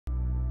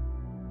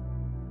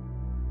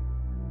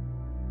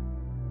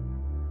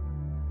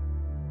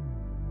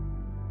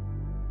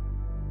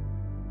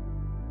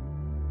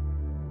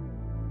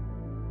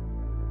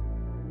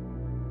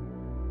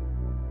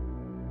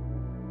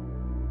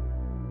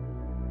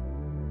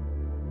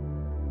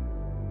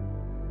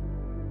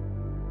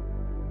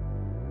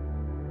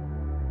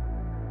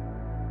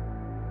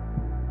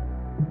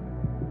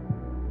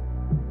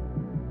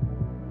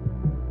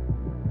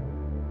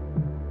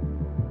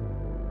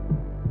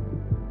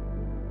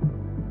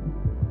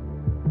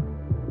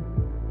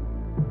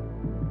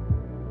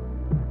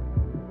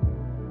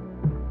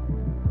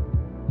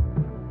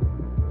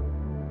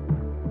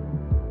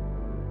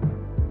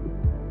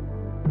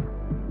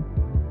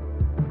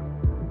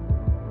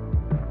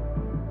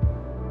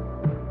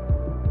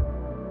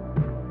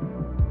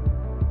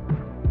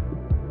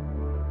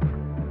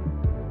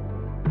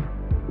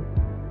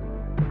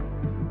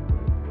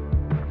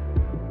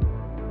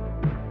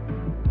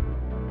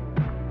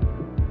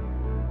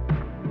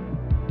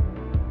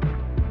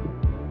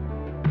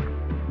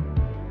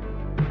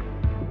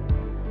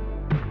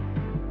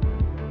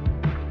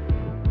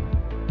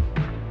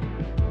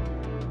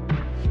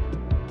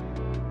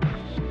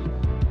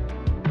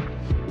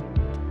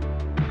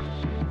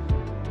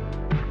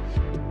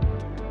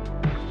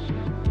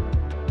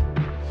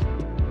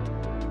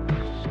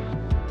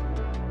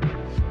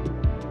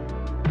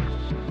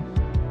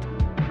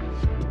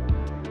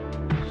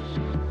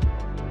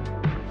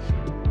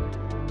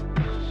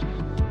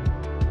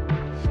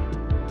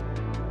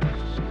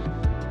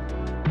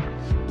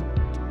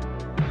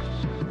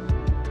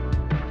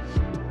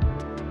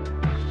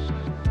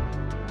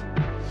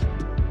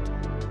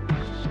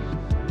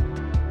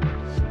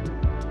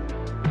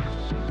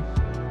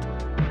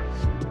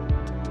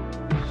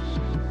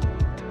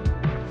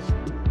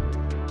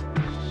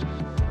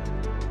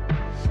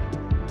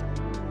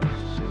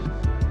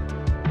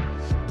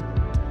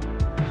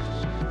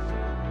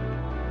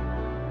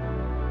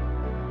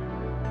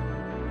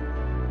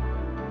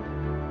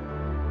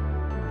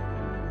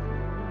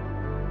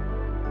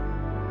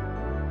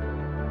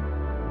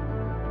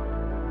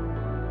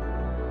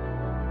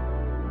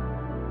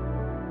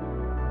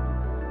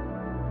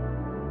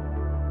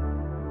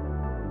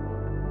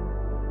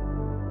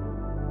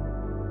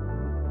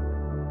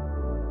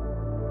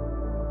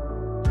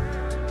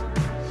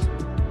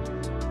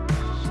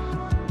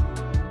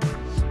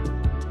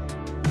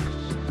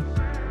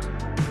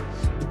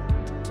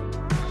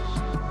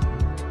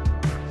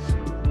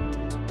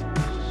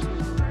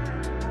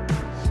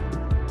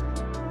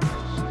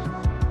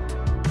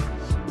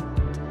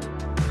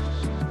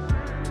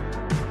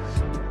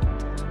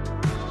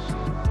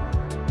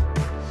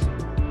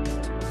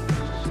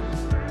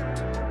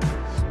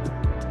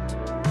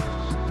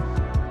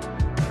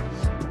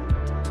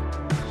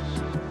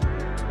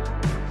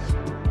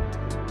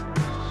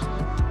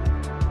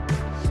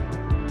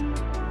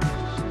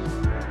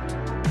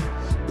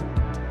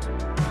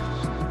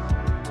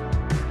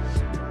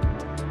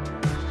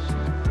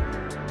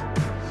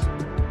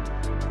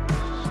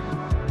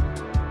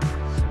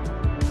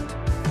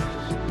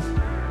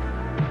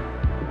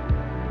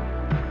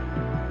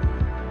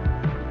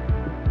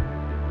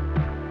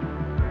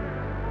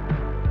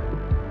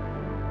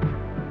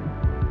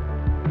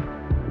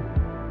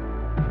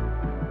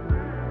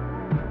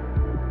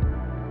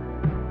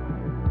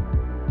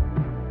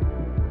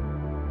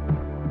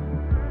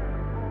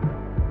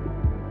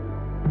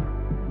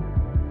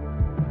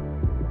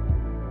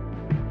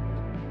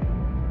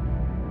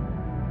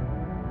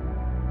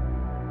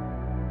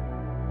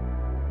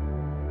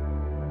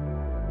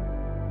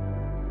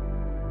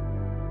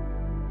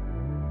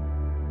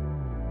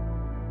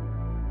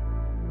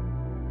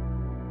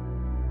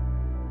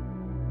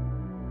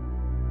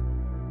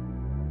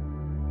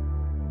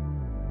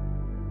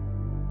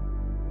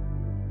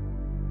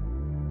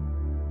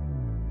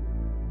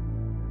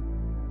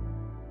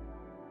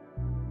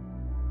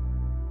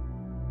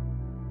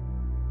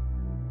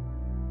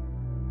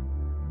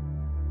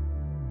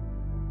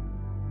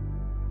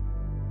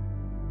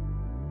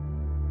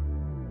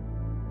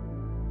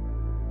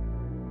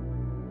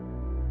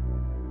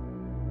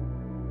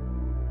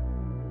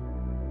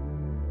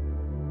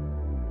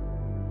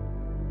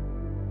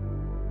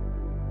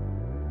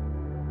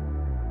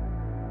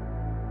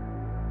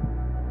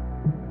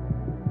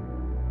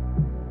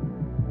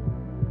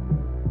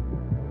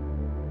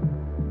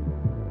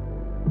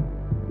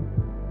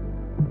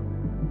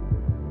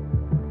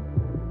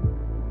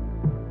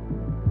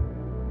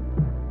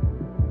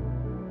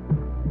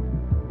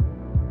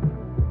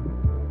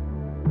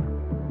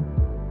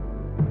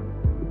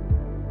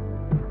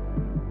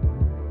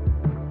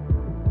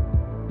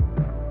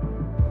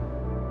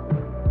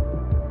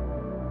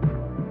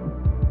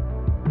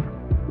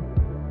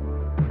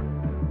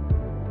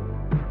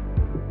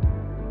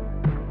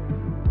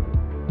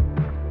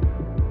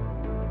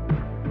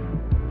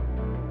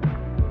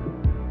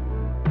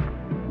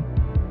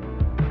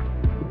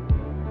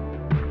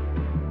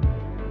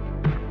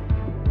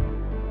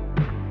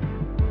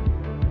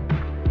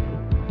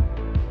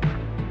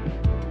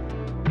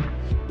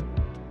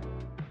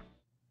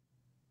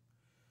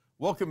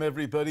Welcome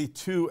everybody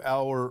to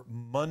our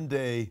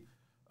Monday,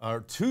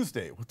 our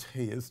Tuesday. What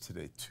day is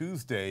today?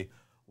 Tuesday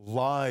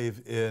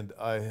live, and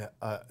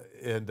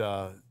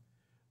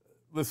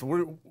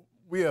listen,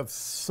 we have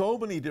so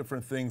many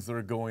different things that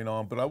are going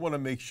on, but I want to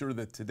make sure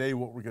that today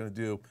what we're going to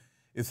do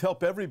is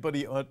help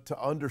everybody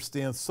to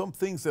understand some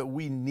things that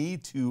we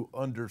need to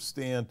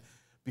understand,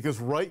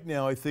 because right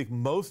now I think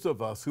most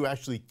of us who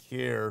actually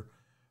care,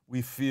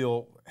 we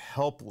feel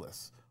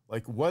helpless.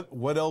 Like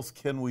what else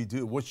can we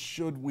do? What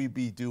should we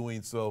be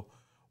doing? So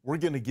we're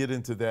going to get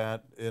into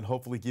that and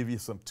hopefully give you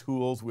some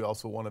tools. We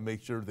also want to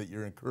make sure that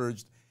you're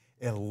encouraged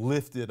and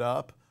lifted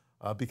up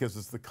because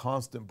it's the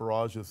constant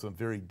barrage of some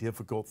very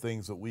difficult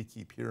things that we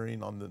keep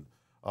hearing on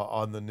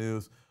the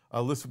news.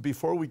 Listen,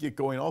 before we get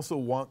going, I also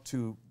want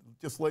to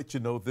just let you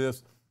know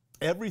this.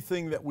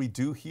 Everything that we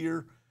do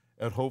here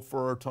at Hope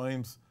for Our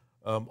Times,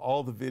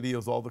 all the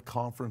videos, all the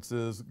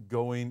conferences,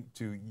 going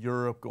to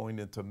Europe, going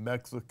into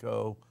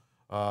Mexico,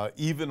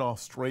 even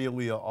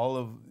Australia, all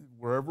of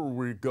wherever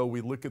we go, we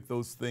look at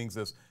those things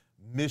as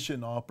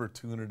mission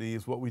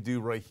opportunities. What we do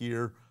right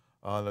here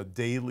on a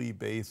daily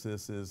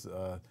basis is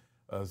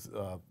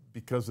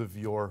because of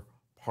your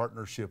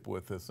partnership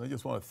with us. And I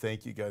just want to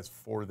thank you guys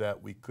for that.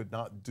 We could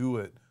not do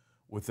it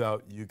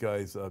without you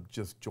guys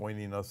just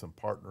joining us and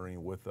partnering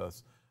with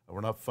us. We're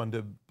not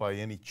funded by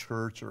any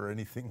church or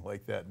anything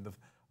like that.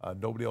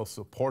 And nobody else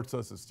supports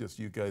us. It's just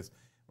you guys.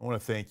 I want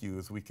to thank you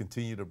as we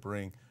continue to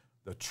bring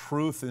the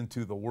truth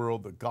into the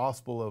world, the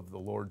gospel of the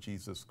Lord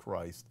Jesus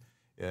Christ.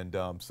 And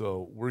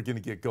so we're going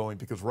to get going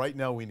because right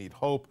now we need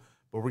hope,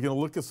 but we're going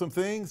to look at some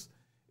things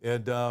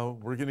and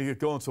we're going to get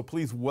going. So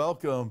please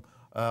welcome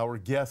our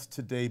guest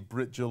today,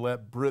 Britt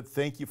Gillette. Britt,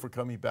 thank you for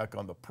coming back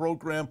on the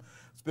program.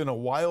 It's been a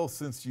while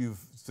since you've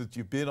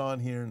been on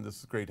here, and this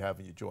is great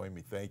having you join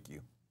me. Thank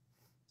you.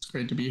 It's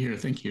great to be here.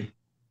 Thank you.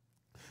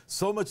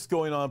 So much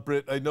going on,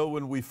 Britt. I know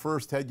when we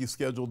first had you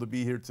scheduled to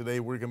be here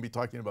today, we're going to be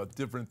talking about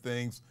different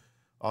things.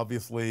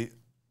 Obviously,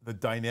 the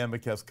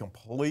dynamic has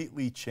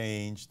completely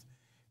changed.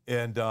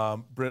 And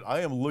Britt, I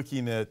am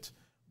looking at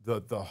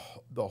the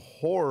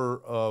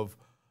horror of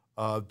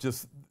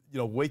just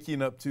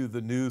waking up to the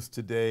news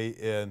today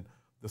and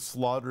the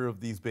slaughter of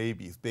these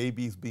babies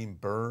being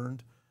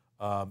burned,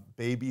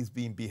 babies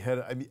being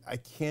beheaded. I mean, I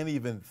can't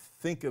even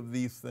think of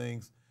these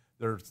things.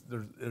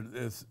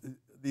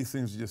 These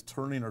things are just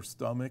turning our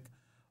stomach.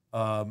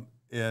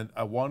 And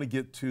I want to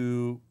get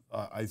to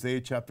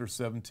Isaiah chapter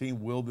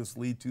 17, will this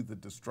lead to the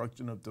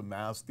destruction of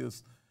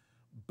Damascus?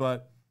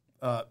 But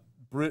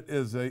Britt,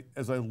 as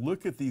I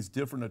look at these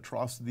different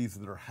atrocities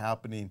that are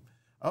happening,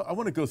 I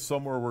want to go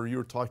somewhere where you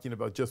were talking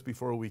about just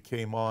before we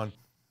came on,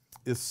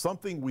 is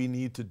something we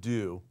need to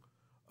do.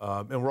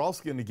 And we're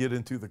also going to get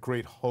into the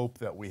great hope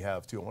that we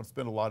have too. I want to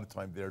spend a lot of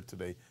time there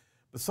today.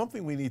 But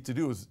something we need to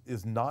do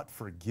is not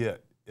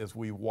forget as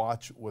we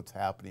watch what's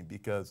happening,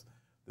 because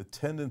the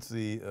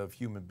tendency of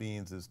human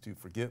beings is to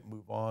forget,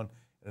 move on,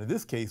 and in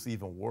this case,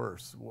 even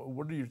worse.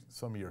 What are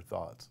some of your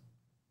thoughts?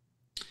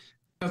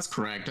 That's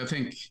correct. I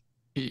think,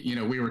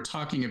 we were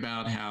talking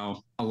about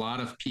how a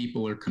lot of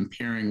people are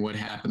comparing what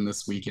happened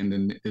this weekend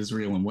in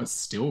Israel and what's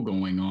still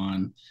going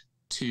on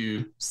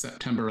to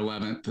September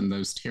 11th and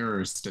those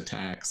terrorist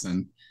attacks.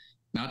 And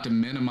not to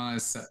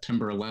minimize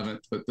September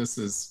 11th, but this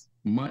is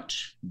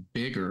much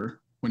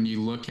bigger when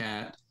you look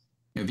at,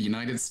 the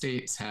United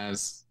States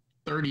has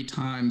 30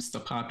 times the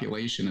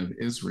population of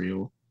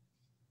Israel.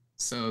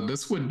 So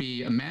this would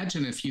be,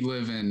 imagine if you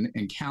live in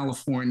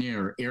California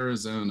or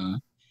Arizona,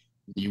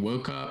 you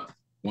woke up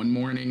one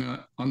morning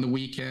on the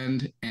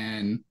weekend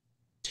and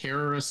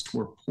terrorists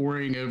were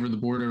pouring over the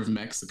border of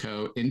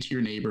Mexico into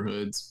your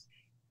neighborhoods,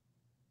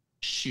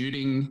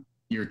 shooting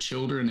your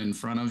children in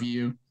front of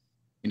you,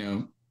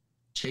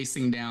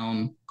 chasing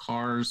down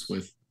cars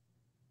with,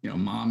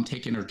 mom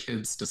taking her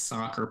kids to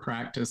soccer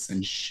practice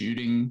and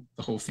shooting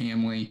the whole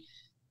family,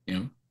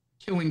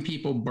 killing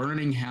people,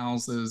 burning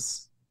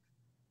houses,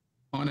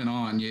 on and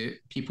on.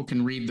 People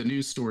can read the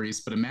news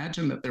stories, but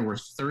imagine that there were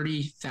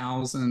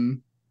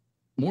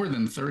more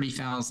than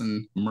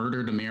 30,000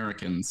 murdered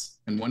Americans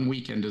in one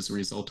weekend as a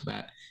result of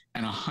that,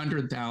 and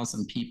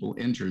 100,000 people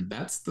injured.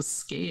 That's the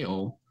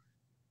scale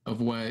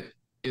of what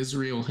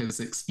Israel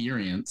has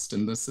experienced,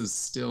 and this is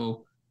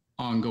still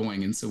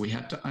ongoing. And so we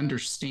have to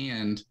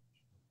understand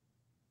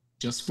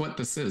just what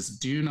this is.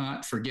 Do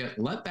not forget.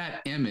 Let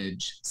that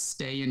image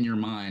stay in your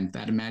mind,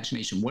 that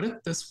imagination. What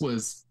if this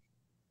was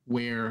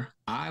where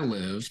I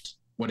lived,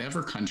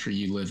 whatever country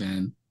you live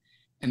in,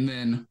 and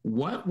then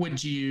what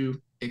would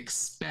you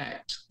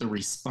expect the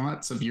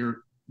response from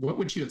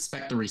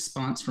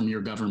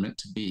your government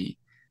to be,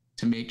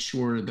 to make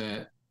sure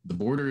that the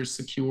border is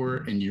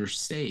secure and you're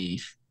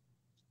safe?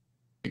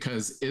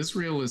 Because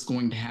Israel is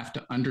going to have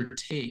to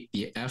undertake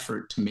the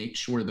effort to make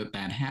sure that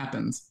that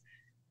happens.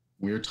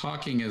 We're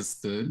talking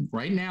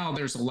right now,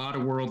 there's a lot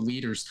of world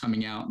leaders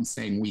coming out and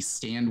saying we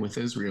stand with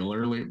Israel.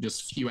 Earlier,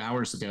 just a few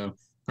hours ago,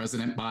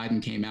 President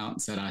Biden came out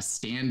and said, I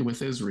stand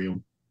with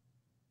Israel.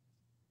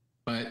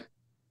 But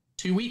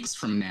 2 weeks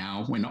from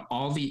now, when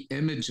all the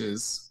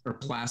images are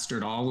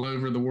plastered all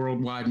over the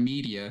worldwide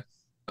media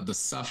of the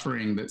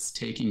suffering that's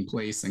taking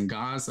place in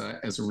Gaza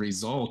as a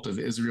result of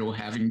Israel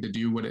having to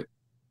do what it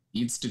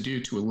needs to do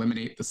to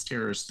eliminate this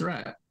terrorist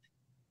threat,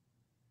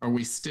 are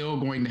we still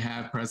going to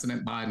have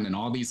President Biden and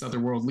all these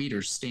other world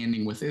leaders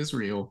standing with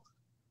Israel,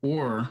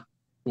 or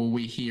will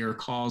we hear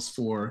calls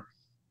for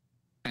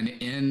an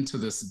end to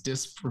this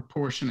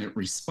disproportionate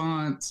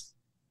response?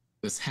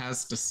 This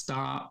has to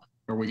stop.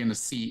 Are we going to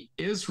see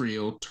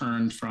Israel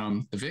turned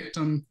from the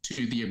victim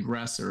to the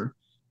aggressor?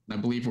 And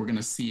I believe we're going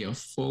to see a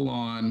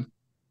full-on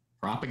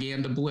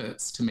propaganda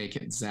blitz to make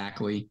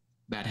exactly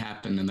that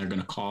happen. And they're going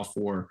to call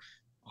for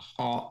a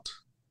halt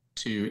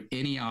to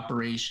any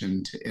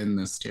operation to end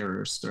this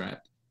terrorist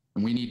threat.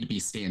 And we need to be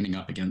standing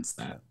up against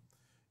that.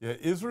 Yeah,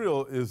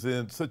 Israel is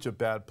in such a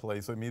bad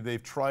place. I mean,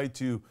 they've tried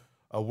to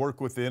work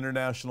with the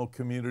international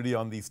community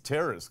on these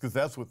terrorists, because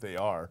that's what they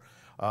are.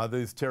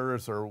 These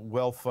terrorists are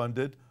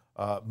well-funded.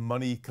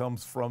 Money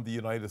comes from the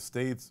United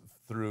States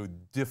through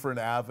different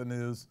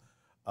avenues,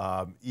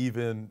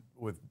 even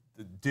with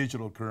the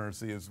digital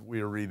currency, as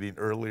we were reading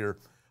earlier.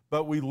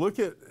 But we look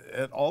at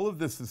all of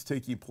this is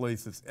taking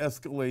place, it's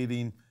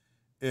escalating,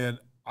 and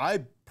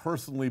I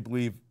personally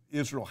believe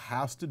Israel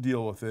has to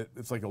deal with it.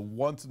 It's like a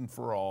once and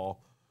for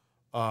all.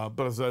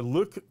 But as I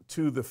look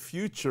to the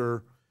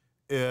future,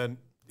 and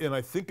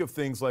I think of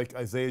things like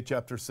Isaiah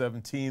chapter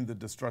 17, the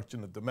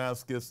destruction of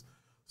Damascus,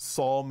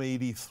 Psalm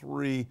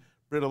 83.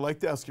 Britt, I'd like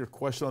to ask you a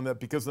question on that,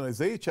 because in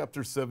Isaiah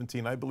chapter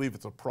 17, I believe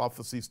it's a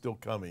prophecy still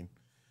coming,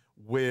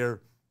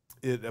 where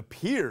it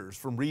appears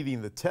from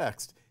reading the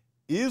text,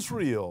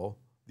 Israel,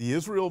 the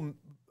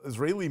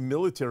Israeli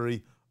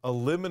military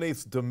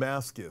eliminates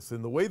Damascus.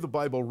 And the way the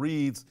Bible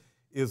reads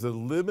is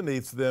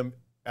eliminates them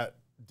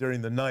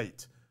during the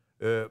night.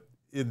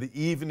 In the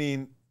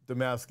evening,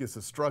 Damascus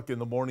is struck. In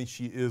the morning,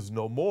 she is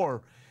no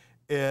more.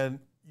 And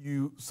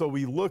so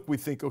we look, we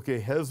think, okay,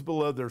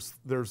 Hezbollah,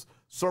 there's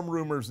some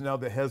rumors now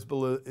that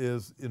Hezbollah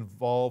is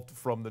involved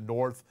from the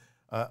north,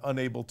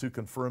 unable to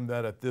confirm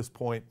that at this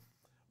point.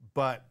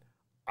 But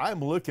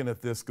I'm looking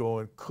at this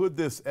going, could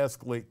this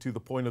escalate to the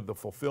point of the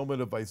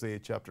fulfillment of Isaiah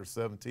chapter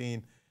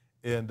 17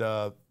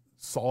 and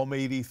Psalm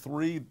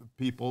 83?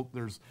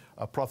 There's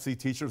prophecy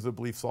teachers that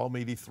believe Psalm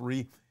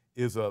 83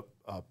 is a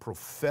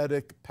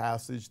prophetic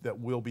passage that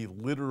will be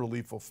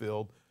literally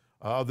fulfilled.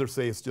 Others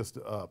say it's just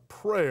a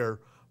prayer.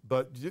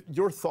 But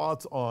your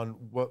thoughts on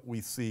what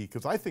we see,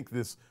 because I think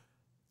this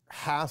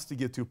has to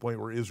get to a point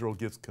where Israel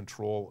gets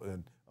control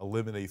and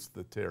eliminates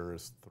the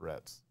terrorist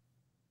threats.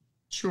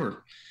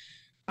 Sure.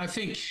 I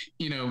think,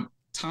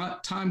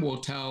 time will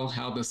tell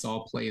how this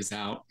all plays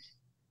out,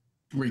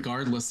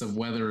 regardless of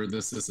whether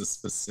this is a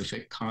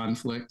specific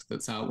conflict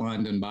that's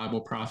outlined in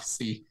Bible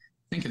prophecy.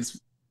 I think it's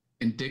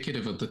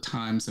indicative of the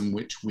times in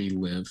which we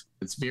live.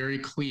 It's very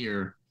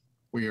clear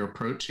we are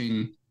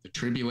approaching the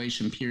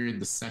tribulation period,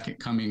 the second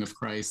coming of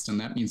Christ, and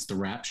that means the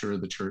rapture of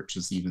the church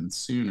is even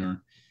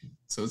sooner.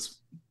 So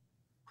it's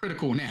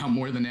critical now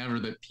more than ever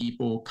that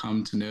people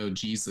come to know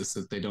Jesus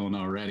if they don't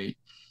already.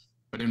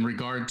 But in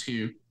regard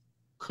to,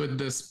 could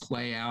this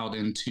play out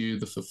into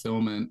the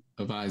fulfillment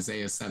of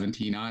Isaiah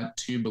 17? I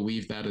too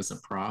believe that is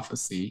a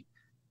prophecy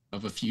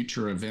of a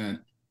future event.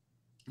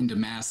 And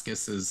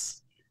Damascus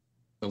is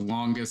the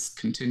longest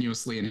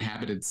continuously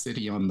inhabited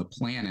city on the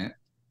planet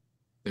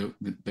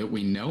that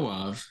we know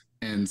of.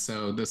 And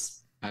so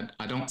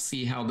I don't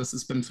see how this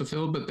has been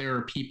fulfilled, but there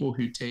are people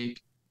who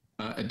take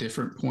a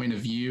different point of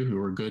view,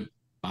 who are good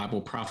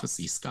Bible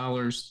prophecy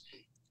scholars.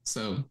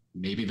 So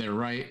maybe they're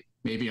right,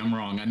 maybe I'm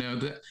wrong. I know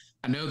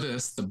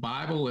this, the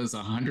Bible is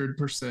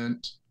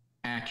 100%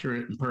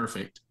 accurate and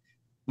perfect.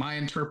 My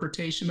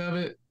interpretation of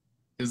it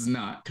is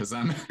not, because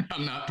I'm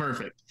not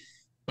perfect.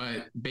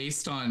 But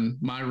based on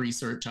my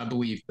research, I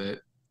believe that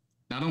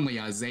not only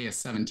Isaiah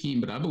 17,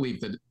 but I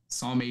believe that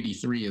Psalm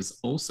 83 is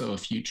also a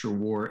future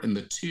war, and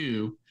the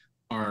two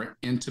are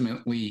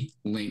intimately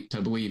linked. I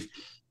believe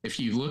if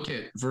you look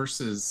at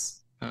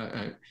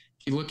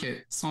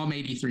Psalm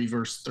 83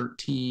 verse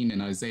 13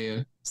 and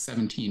Isaiah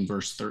 17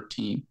 verse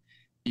 13,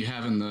 you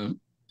have in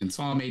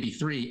Psalm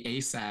 83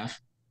 Asaph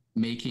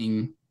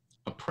making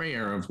a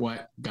prayer of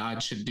what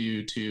God should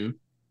do to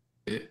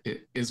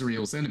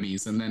Israel's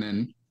enemies, and then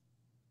in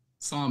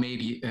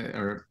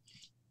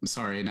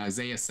in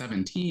Isaiah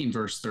 17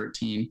 verse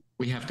 13,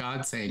 we have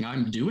God saying,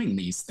 I'm doing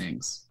these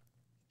things.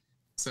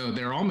 So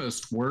they're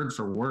almost word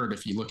for word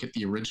if you look at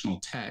the original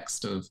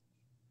text of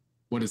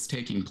what is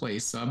taking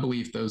place. So I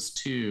believe those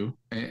two,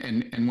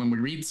 and when we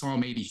read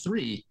Psalm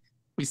 83,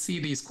 we see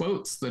these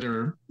quotes that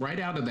are right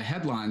out of the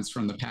headlines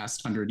from the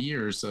past 100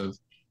 years of,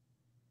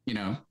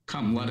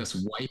 come, let us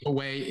wipe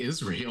away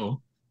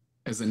Israel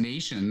as a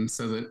nation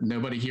so that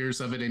nobody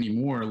hears of it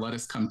anymore. Let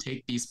us come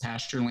take these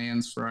pasture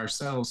lands for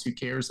ourselves. Who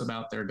cares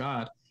about their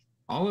God?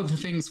 All of the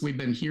things we've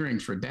been hearing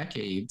for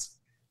decades,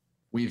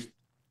 to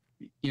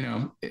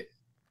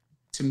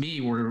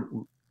me,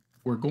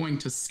 we're going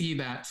to see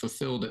that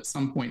fulfilled at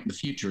some point in the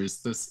future.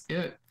 Is this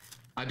it?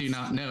 I do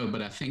not know,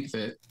 but I think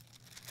that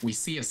we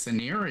see a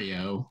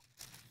scenario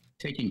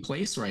taking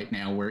place right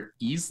now where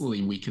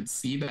easily we could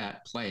see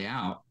that play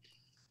out.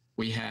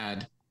 We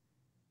had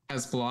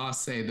Hezbollah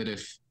say that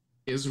if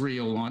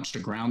Israel launched a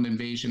ground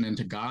invasion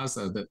into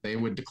Gaza, that they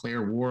would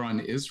declare war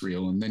on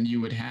Israel. And then you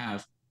would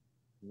have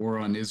war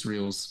on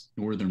Israel's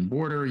northern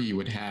border. You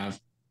would have,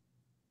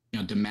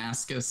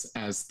 Damascus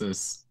as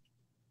this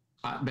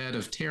hotbed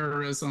of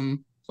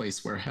terrorism,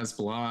 place where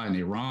Hezbollah and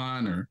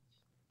Iran are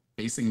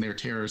facing their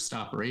terrorist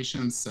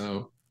operations.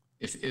 So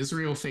if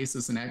Israel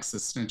faces an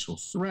existential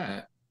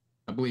threat,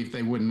 I believe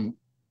they wouldn't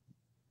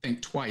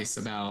think twice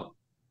about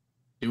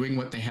doing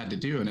what they had to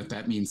do. And if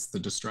that means the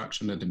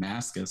destruction of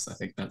Damascus, I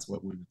think that's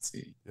what we would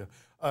see. Yeah.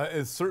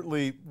 And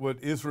certainly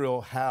what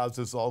Israel has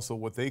is also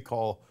what they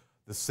call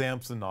the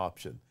Samson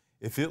option.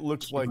 If it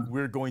looks like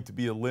we're going to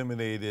be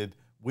eliminated,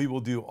 we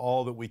will do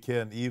all that we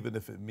can, even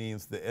if it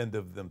means the end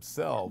of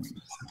themselves,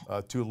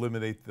 to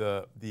eliminate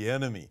the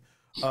enemy.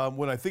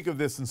 When I think of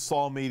this in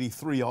Psalm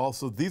 83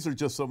 also, these are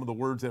just some of the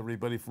words,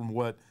 everybody, from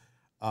what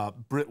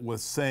Britt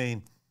was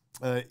saying.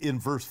 In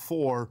verse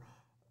 4,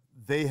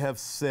 they have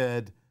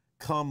said,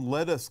 "Come,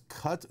 let us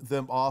cut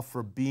them off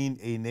for being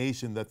a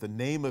nation, that the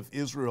name of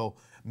Israel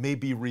may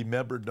be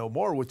remembered no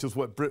more," which is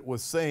what Britt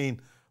was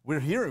saying. We're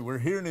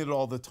hearing it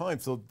all the time.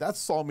 So that's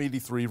Psalm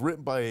 83,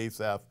 written by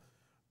Asaph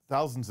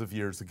thousands of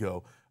years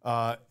ago.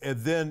 And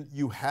then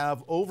you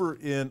have over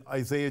in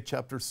Isaiah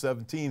chapter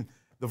 17,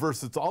 the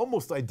verse that's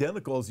almost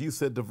identical, as you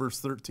said, to verse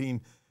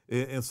 13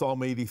 in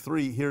Psalm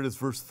 83. Here it is,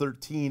 verse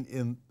 13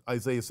 in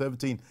Isaiah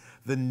 17.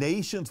 "The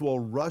nations will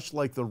rush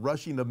like the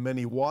rushing of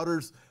many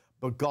waters,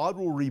 but God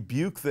will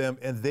rebuke them,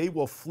 and they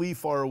will flee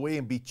far away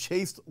and be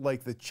chased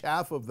like the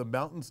chaff of the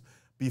mountains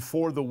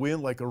before the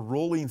wind, like a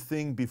rolling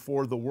thing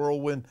before the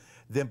whirlwind.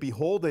 Then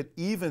behold, at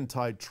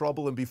eventide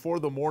trouble, and before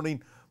the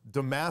morning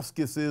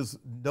Damascus is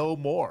no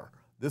more.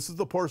 This is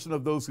the portion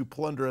of those who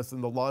plunder us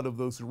and the lot of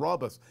those who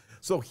rob us."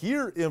 So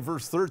here in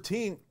verse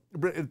 13,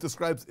 it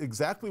describes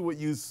exactly what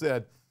you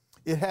said.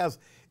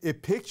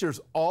 It pictures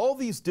all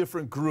these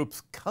different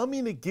groups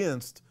coming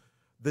against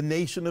the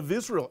nation of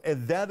Israel.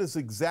 And that is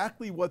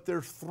exactly what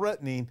they're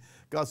threatening.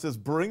 God says,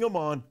 bring them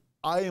on.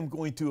 I am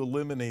going to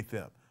eliminate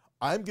them.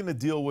 I'm going to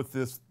deal with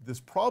this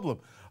problem.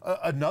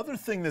 Another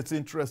thing that's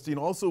interesting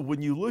also,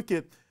 when you look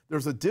at,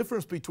 there's a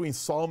difference between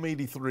Psalm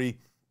 83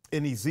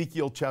 and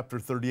Ezekiel chapter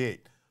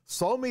 38.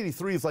 Psalm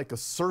 83 is like a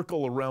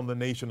circle around the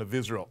nation of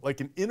Israel,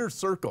 like an inner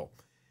circle.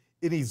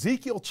 In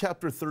Ezekiel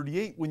chapter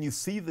 38, when you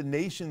see the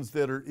nations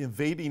that are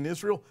invading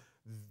Israel,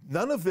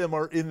 none of them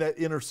are in that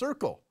inner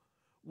circle,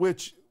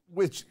 which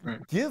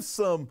right. gives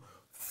some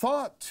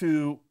thought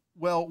to,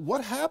 well,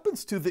 what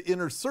happens to the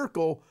inner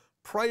circle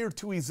prior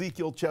to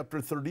Ezekiel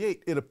chapter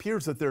 38? It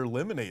appears that they're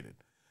eliminated,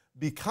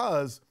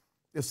 because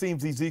it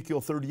seems Ezekiel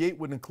 38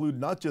 would include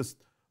not just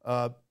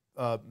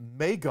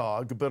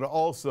Magog, but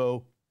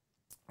also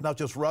not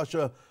just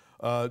Russia,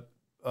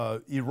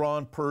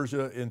 Iran,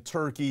 Persia, and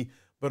Turkey,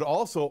 but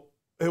also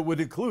it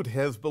would include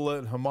Hezbollah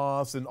and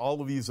Hamas and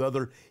all of these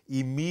other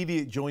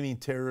immediate joining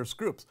terrorist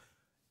groups.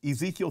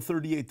 Ezekiel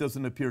 38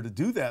 doesn't appear to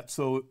do that.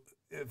 So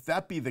if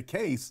that be the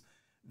case,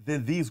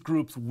 then these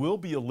groups will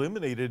be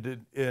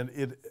eliminated.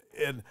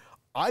 And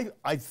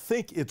I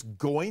think it's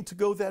going to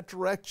go that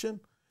direction,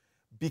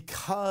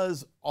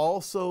 because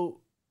also,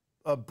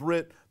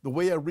 Britt, the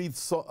way I read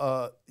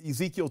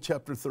Ezekiel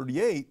chapter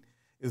 38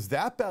 is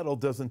that battle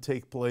doesn't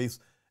take place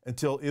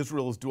until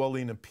Israel is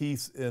dwelling in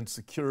peace and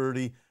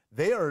security.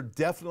 They are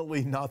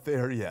definitely not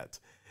there yet.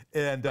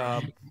 And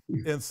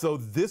so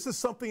this is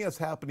something that's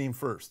happening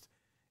first.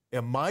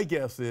 And my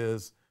guess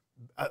is,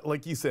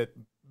 like you said,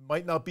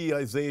 might not be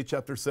Isaiah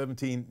chapter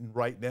 17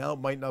 right now,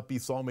 might not be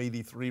Psalm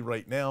 83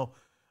 right now,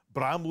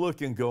 but I'm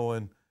looking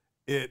going,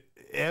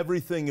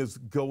 everything is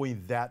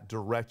going that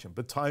direction,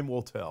 but time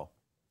will tell.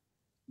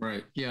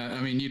 Right. Yeah.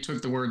 I mean, you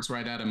took the words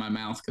right out of my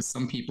mouth, because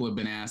some people have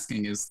been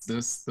asking, is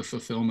this the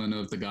fulfillment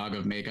of the Gog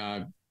of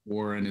Magog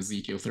war in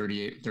Ezekiel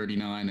 38,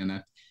 39? And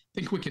I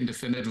think we can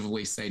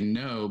definitively say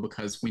no,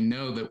 because we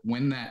know that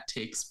when that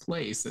takes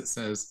place, it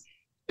says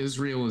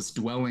Israel is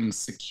dwelling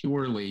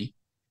securely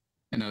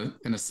in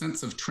a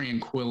sense of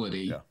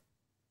tranquility, yeah.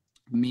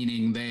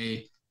 Meaning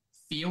they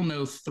feel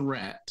no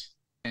threat.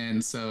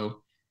 And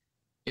so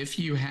if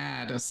you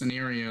had a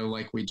scenario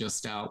like we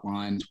just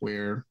outlined,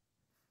 where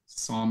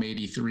Psalm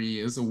 83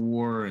 is a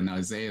war and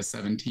Isaiah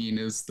 17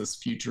 is this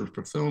future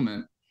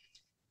fulfillment,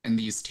 and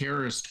these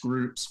terrorist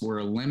groups were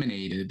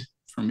eliminated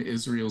from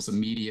Israel's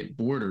immediate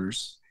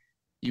borders,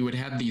 you would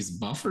have these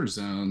buffer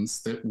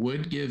zones that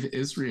would give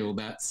Israel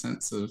that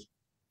sense of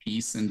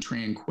peace and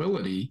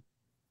tranquility.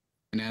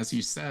 And as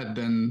you said,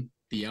 then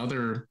the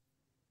other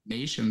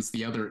nations,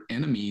 the other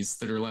enemies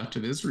that are left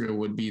of Israel,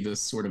 would be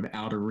this sort of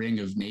outer ring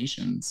of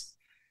nations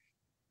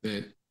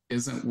that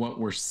isn't what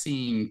we're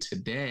seeing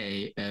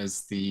today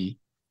as the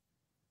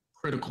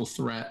critical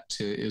threat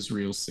to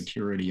Israel's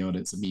security on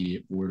its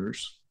immediate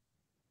borders.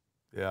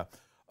 Yeah.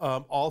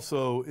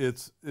 Also,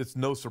 it's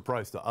no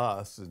surprise to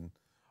us,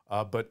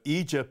 but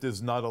Egypt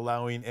is not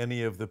allowing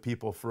any of the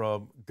people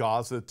from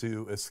Gaza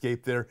to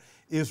escape there.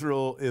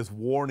 Israel is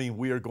warning,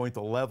 we are going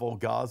to level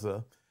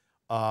Gaza.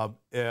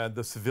 and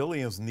the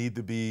civilians need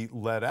to be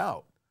let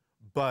out.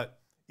 But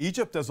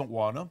Egypt doesn't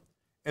want them,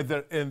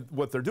 and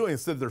what they're doing,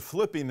 instead they're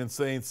flipping and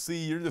saying,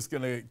 see, you're just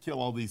going to kill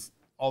all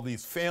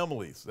these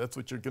families. That's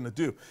what you're going to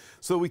do.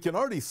 So we can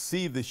already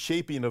see the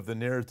shaping of the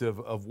narrative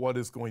of what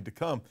is going to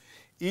come.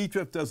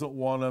 Egypt doesn't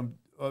want them,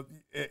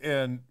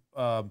 and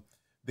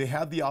they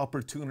had the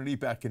opportunity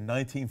back in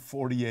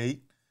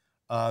 1948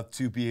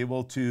 to be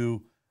able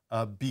to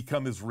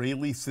become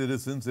Israeli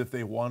citizens if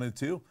they wanted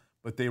to,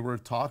 but they were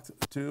talked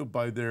to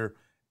by their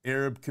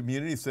Arab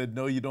community, said,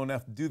 no, you don't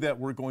have to do that.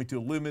 We're going to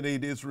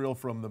eliminate Israel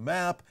from the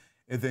map,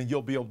 and then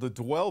you'll be able to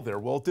dwell there.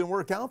 Well, it didn't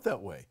work out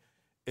that way.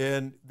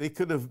 And they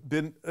could have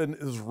been an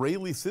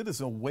Israeli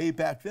citizen way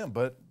back then.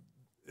 But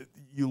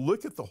you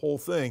look at the whole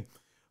thing,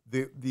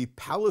 the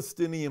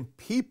Palestinian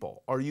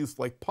people are used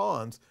like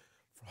pawns.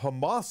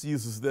 Hamas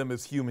uses them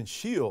as human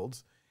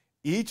shields.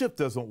 Egypt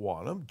doesn't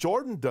want them.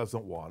 Jordan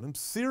doesn't want them.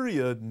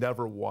 Syria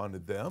never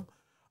wanted them.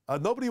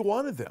 Nobody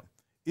wanted them.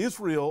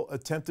 Israel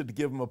attempted to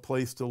give them a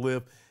place to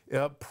live.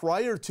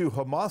 Prior to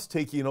Hamas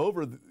taking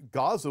over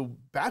Gaza,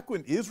 back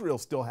when Israel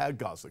still had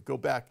Gaza, go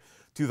back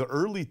to the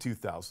early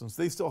 2000s,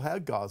 they still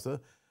had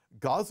Gaza.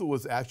 Gaza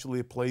was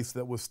actually a place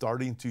that was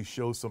starting to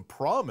show some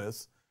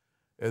promise.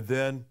 And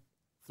then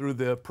through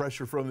the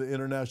pressure from the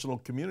international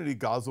community,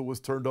 Gaza was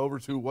turned over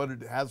to what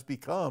it has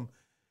become.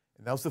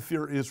 And that was the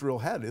fear Israel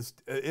had.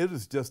 It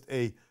is just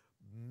a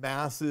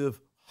massive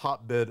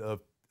hotbed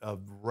of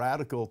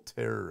radical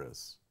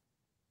terrorists.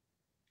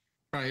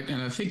 Right,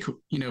 and I think,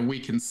 we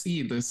can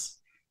see this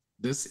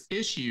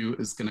issue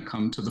is going to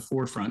come to the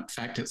forefront. In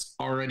fact, it's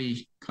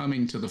already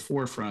coming to the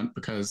forefront,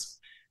 because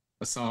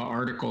I saw an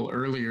article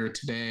earlier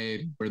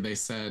today where they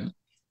said,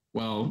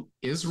 well,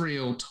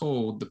 Israel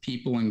told the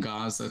people in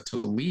Gaza to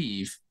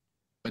leave,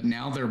 but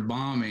now they're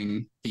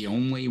bombing the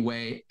only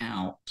way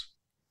out.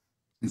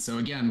 And so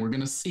again, we're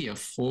going to see a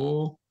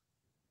full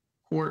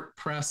court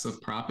press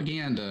of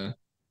propaganda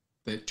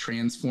that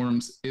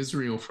transforms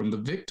Israel from the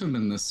victim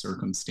in this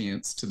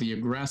circumstance to the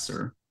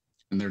aggressor.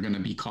 And they're going to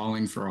be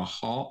calling for a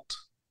halt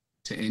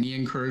to any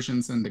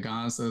incursions into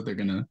Gaza. They're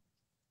going to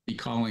be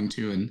calling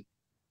to an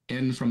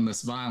end from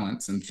this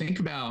violence. And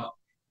think about,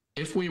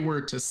 if we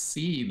were to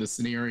see the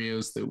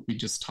scenarios that we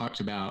just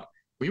talked about,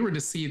 we were to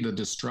see the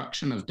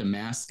destruction of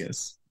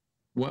Damascus,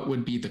 what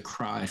would be the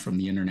cry from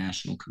the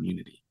international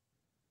community,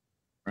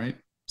 right?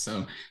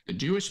 So the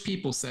Jewish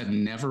people said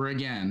never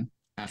again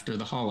after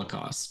the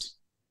Holocaust.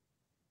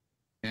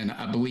 And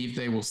I believe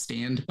they will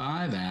stand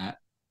by that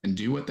and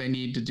do what they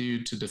need to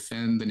do to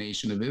defend the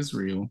nation of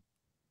Israel.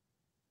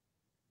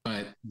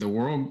 But the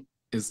world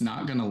is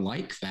not going to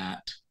like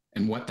that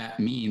and what that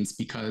means,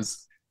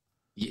 because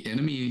the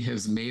enemy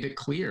has made it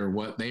clear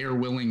what they are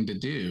willing to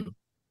do.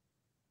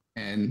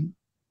 And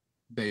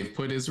they've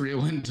put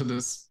Israel into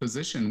this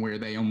position where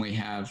they only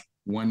have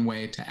one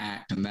way to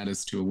act, and that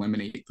is to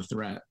eliminate the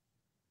threat.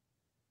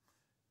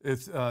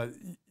 It's,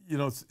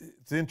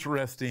 it's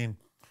interesting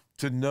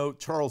to note,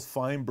 Charles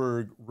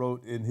Feinberg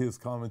wrote in his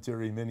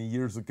commentary many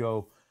years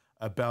ago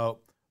about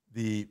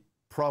the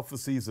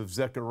prophecies of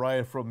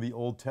Zechariah from the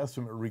Old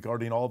Testament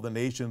regarding all the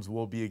nations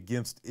will be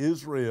against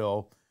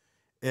Israel.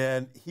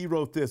 And he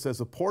wrote this: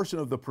 as a portion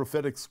of the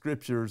prophetic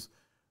scriptures,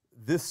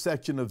 this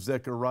section of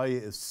Zechariah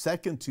is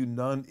second to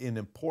none in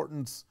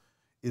importance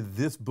in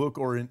this book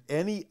or in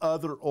any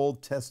other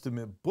Old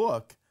Testament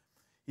book.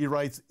 He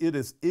writes, it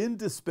is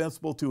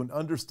indispensable to an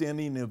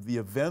understanding of the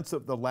events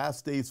of the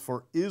last days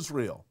for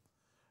Israel.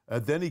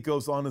 Then he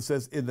goes on and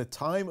says, in the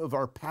time of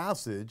our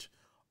passage,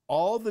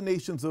 all the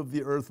nations of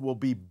the earth will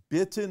be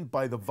bitten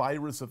by the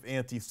virus of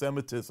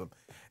anti-Semitism.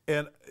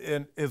 And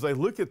as I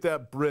look at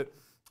that, Britt,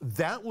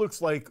 that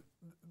looks like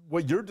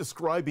what you're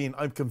describing,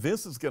 I'm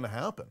convinced is going to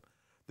happen.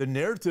 The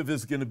narrative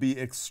is going to be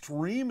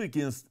extreme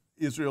against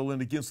Israel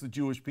and against the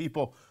Jewish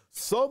people,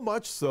 so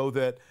much so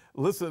that,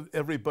 listen,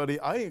 everybody,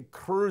 I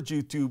encourage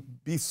you to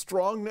be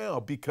strong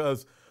now,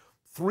 because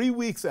 3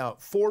 weeks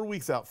out, 4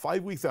 weeks out,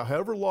 5 weeks out,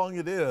 however long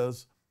it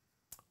is,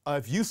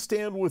 if you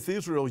stand with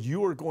Israel,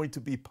 you are going to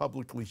be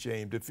publicly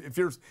shamed. If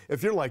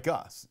you're like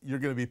us, you're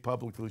going to be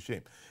publicly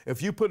shamed.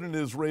 If you put an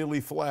Israeli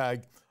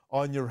flag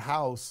on your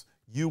house,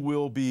 you're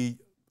going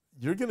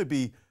to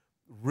be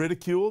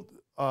ridiculed.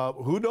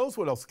 Who knows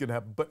what else is going to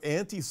happen? But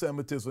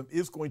anti-Semitism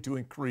is going to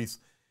increase,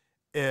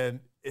 and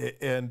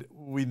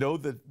we know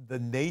that the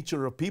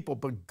nature of people.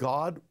 But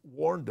God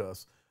warned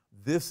us.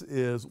 This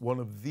is one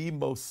of the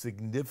most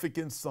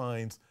significant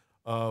signs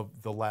of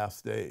the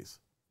last days.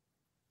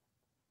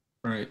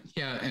 Right.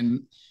 Yeah.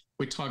 And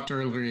we talked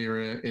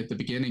earlier at the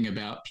beginning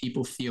about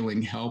people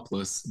feeling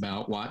helpless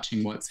about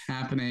watching what's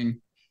happening,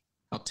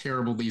 how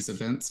terrible these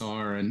events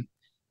are. And,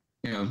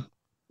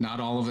 not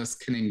all of us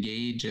can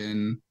engage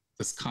in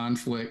this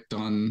conflict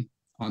on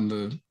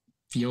the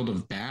field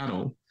of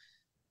battle,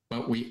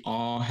 but we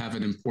all have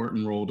an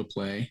important role to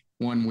play.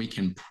 One, we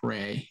can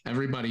pray.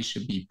 Everybody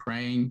should be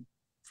praying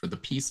for the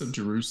peace of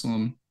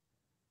Jerusalem,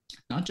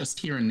 not just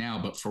here and now,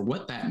 but for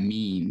what that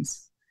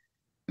means.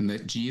 And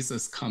that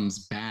Jesus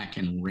comes back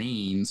and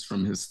reigns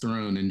from his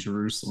throne in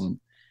Jerusalem.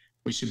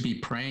 We should be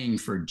praying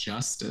for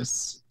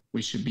justice.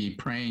 We should be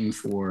praying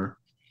for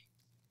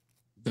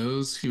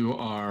those who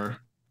are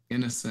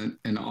innocent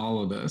in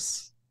all of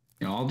this.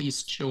 You know, all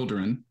these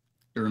children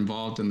that are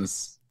involved in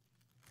this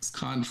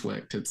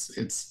conflict.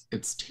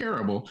 It's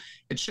terrible.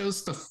 It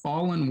shows the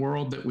fallen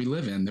world that we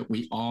live in, that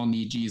we all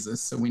need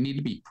Jesus. So we need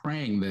to be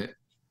praying that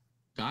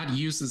God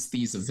uses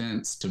these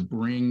events to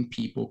bring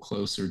people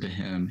closer to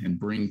him and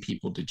bring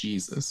people to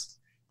Jesus.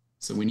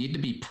 So we need to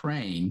be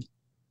praying.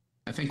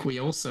 I think we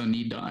also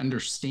need to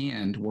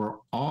understand we're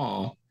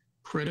all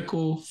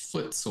critical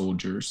foot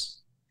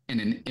soldiers in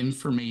an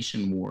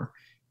information war.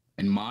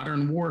 In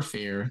modern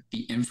warfare,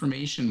 the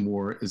information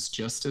war is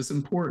just as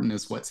important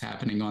as what's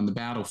happening on the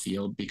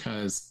battlefield,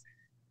 because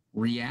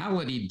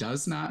reality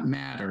does not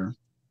matter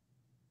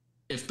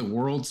if the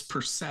world's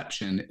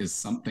perception is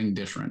something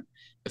different.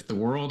 If the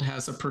world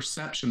has a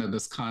perception of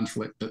this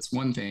conflict that's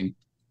one thing,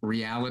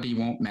 reality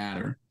won't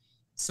matter.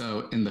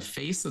 So in the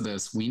face of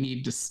this, we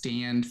need to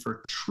stand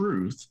for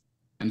truth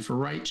and for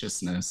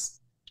righteousness.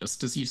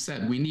 Just as you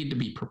said, we need to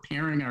be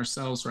preparing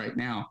ourselves right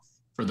now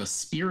for the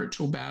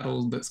spiritual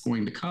battle that's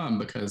going to come,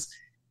 because,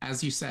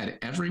 as you said,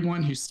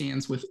 everyone who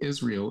stands with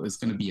Israel is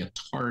going to be a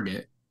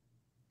target.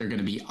 They're going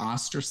to be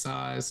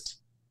ostracized.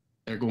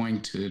 They're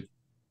going to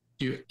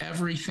do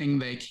everything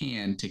they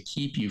can to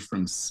keep you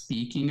from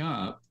speaking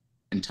up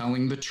and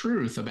telling the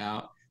truth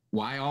about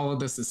why all of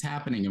this is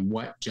happening and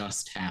what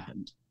just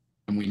happened.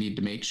 And we need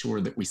to make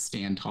sure that we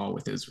stand tall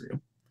with Israel.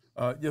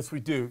 Yes,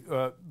 we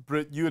do.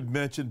 Britt, you had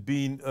mentioned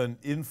being an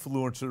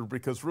influencer,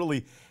 because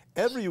really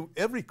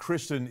every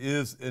Christian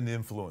is an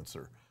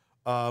influencer.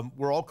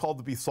 We're all called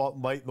to be salt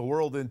and light in the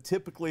world, and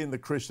typically in the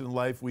Christian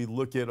life, we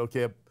look at,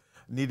 okay, I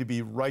need to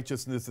be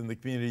righteousness in the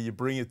community. You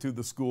bring it to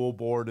the school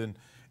board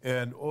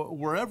and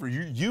wherever.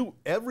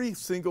 Every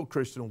single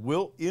Christian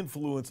will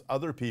influence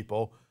other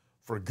people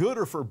for good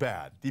or for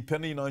bad,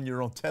 depending on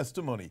your own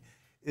testimony.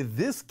 In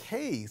this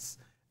case,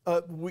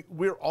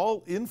 we're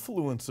all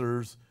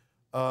influencers,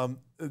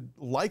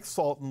 like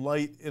salt and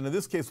light, and in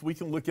this case, we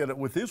can look at it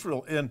with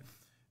Israel. And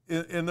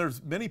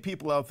there's many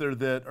people out there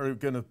that are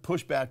going to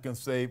push back and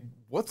say,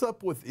 "What's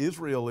up with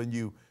Israel and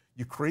you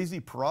crazy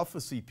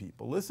prophecy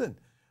people?" Listen,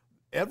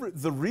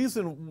 the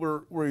reason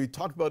we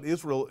talk about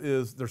Israel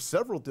is there's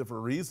several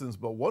different reasons,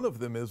 but one of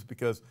them is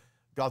because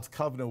God's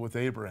covenant with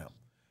Abraham,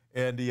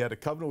 and He had a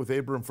covenant with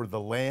Abraham for the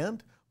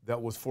land that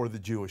was for the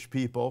Jewish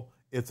people.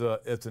 It's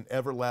an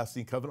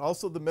everlasting covenant.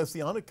 Also, the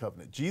Messianic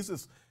covenant.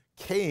 Jesus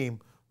came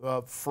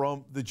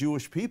from the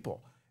Jewish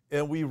people.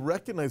 And we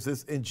recognize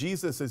this, and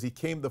Jesus, as he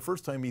came the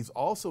first time, he's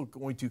also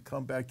going to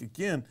come back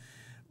again.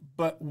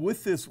 But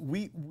with this,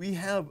 we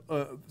have,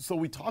 so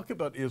we talk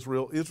about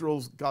Israel.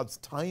 Israel's God's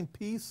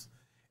timepiece.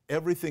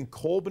 Everything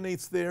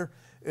culminates there.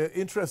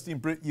 Interesting,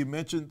 Britt, you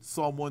mentioned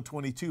Psalm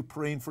 122,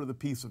 praying for the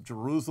peace of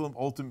Jerusalem,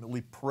 ultimately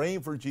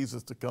praying for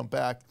Jesus to come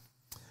back.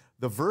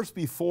 The verse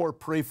before,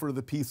 pray for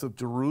the peace of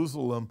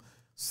Jerusalem,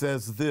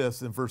 says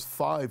this in verse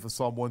 5 of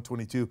Psalm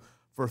 122,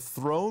 for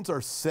thrones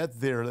are set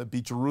there, that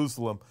be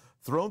Jerusalem.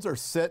 Thrones are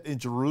set in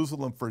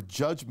Jerusalem for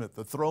judgment,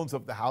 the thrones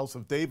of the house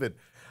of David.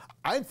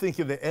 I'm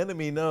thinking the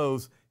enemy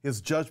knows his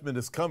judgment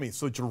is coming.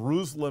 So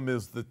Jerusalem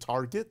is the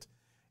target.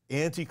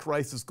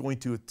 Antichrist is going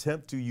to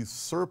attempt to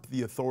usurp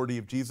the authority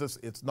of Jesus.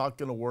 It's not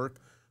going to work.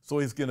 So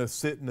he's going to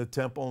sit in the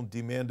temple and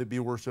demand to be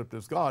worshiped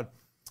as God.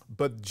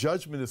 But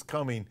judgment is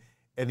coming,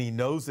 and he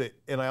knows it.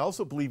 And I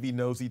also believe he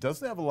knows he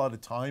doesn't have a lot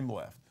of time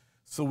left.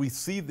 So we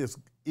see this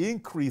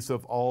increase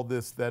of all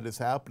this that is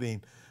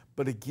happening.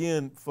 But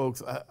again,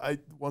 folks, I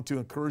want to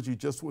encourage you,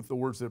 just with the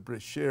words that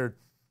Britt shared,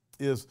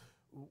 is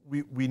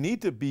we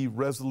need to be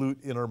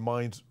resolute in our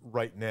minds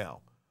right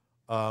now.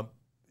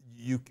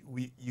 You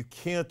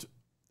can't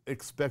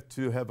expect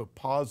to have a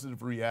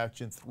positive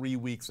reaction 3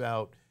 weeks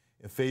out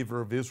in favor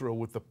of Israel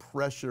with the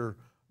pressure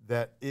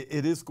that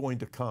it is going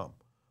to come,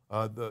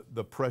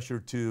 the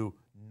pressure to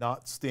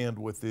not stand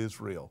with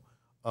Israel.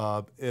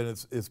 And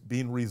it's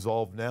being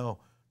resolved now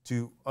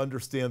to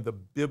understand the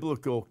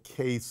biblical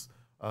case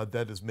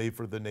that is made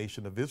for the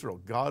nation of Israel.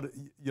 God,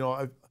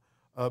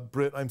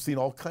 Britt, I'm seeing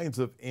all kinds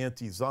of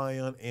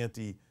anti-Zion,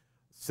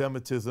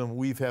 anti-Semitism.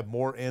 We've had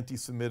more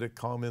anti-Semitic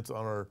comments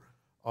on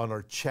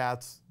our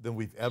chats than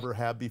we've ever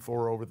had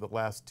before over the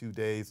last 2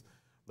 days,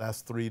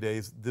 last 3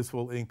 days. This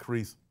will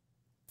increase.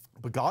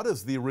 But God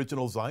is the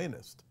original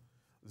Zionist.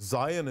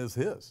 Zion is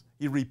His.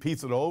 He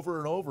repeats it over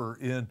and over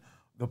in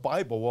the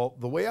Bible. Well,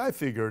 the way I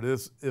figure it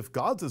is, if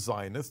God's a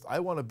Zionist,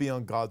 I want to be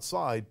on God's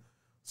side.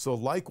 So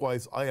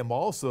likewise, I am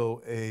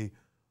also a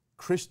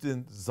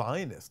Christian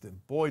Zionist.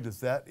 And boy, does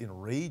that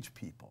enrage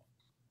people.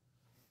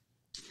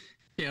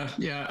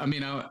 Yeah. I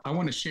mean, I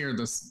want to share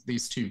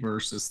these two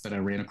verses that I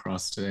ran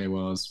across today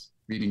while I was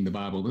reading the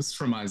Bible. This is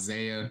from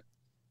Isaiah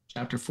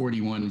chapter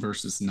 41,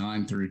 verses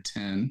 9 through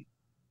 10.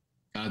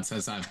 God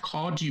says, I've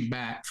called you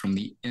back from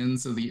the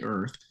ends of the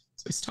earth.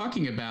 So he's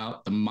talking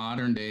about the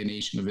modern day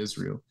nation of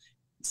Israel,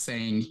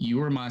 saying, you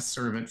are my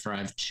servant, for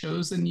I've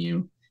chosen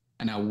you,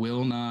 and I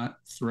will not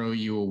throw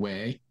you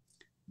away.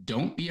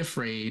 Don't be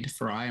afraid,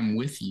 for I am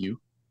with you.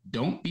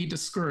 Don't be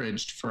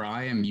discouraged, for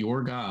I am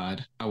your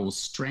God. I will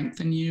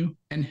strengthen you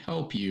and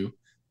help you.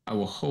 I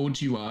will hold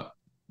you up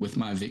with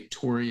my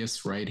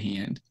victorious right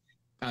hand.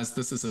 Guys,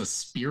 this is a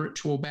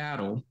spiritual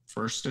battle,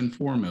 first and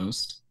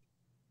foremost.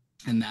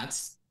 And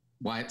that's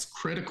why it's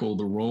critical,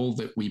 the role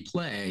that we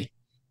play.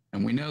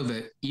 And we know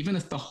that even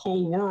if the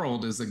whole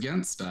world is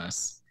against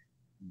us,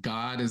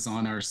 God is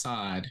on our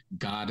side.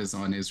 God is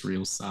on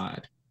Israel's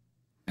side.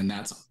 And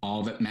that's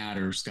all that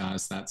matters,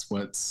 guys. That's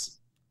what's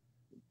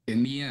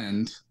in the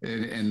end,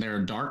 and there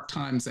are dark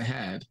times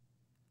ahead,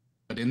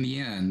 but in the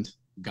end,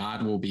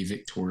 God will be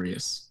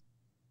victorious.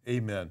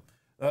 Amen.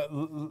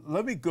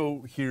 Let me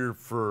go here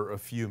for a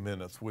few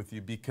minutes with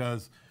you,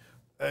 because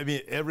I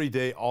mean, every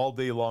day, all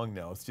day long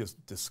now, it's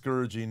just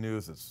discouraging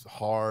news. It's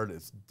hard,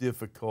 it's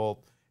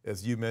difficult.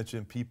 As you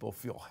mentioned, people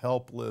feel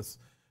helpless.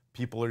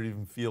 People are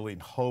even feeling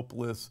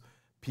hopeless.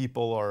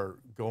 People are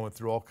going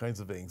through all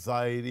kinds of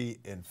anxiety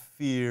and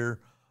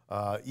fear.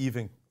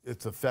 Even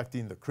it's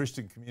affecting the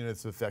Christian community.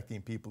 It's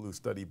affecting people who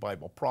study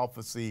Bible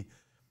prophecy.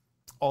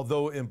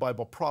 Although in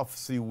Bible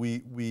prophecy,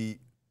 we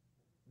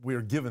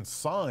are given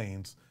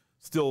signs,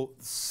 still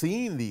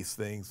seeing these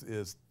things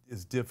is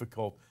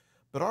difficult.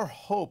 But our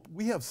hope,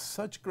 we have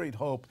such great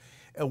hope,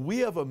 and we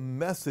have a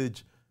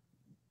message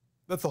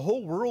that the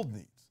whole world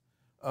needs.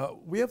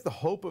 We have the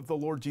hope of the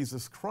Lord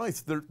Jesus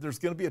Christ. There's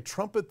going to be a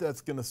trumpet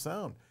that's going to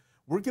sound.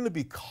 We're going to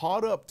be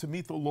caught up to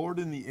meet the Lord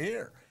in the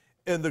air.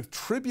 And the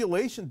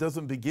tribulation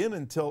doesn't begin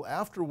until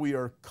after we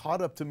are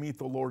caught up to meet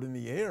the Lord in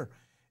the air.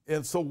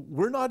 And so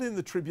we're not in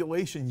the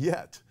tribulation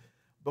yet,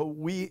 but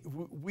we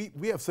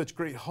have such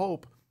great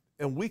hope,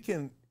 and we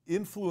can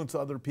influence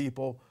other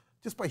people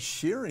just by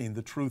sharing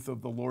the truth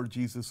of the Lord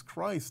Jesus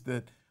Christ,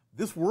 that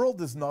this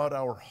world is not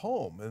our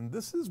home, and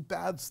this is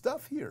bad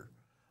stuff here.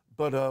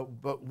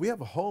 But we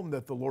have a home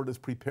that the Lord has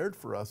prepared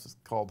for us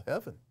called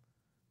heaven.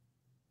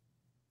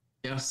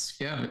 Yes,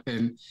 yeah.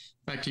 And in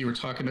fact, you were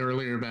talking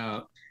earlier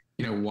about,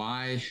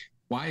 why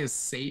is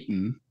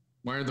Satan,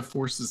 why are the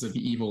forces of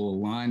evil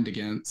aligned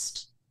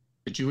against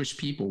the Jewish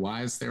people?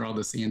 Why is there all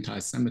this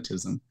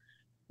anti-Semitism?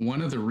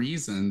 One of the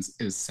reasons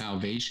is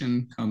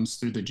salvation comes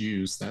through the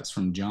Jews. That's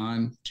from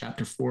John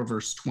chapter 4,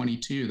 verse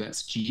 22.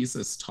 That's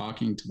Jesus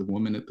talking to the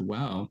woman at the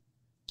well.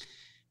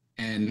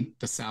 And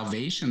the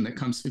salvation that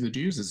comes through the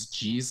Jews is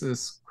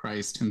Jesus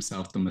Christ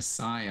himself, the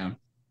Messiah,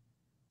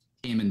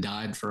 came and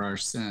died for our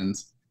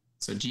sins.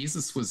 So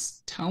Jesus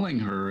was telling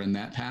her in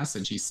that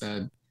passage, he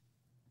said,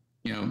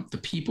 the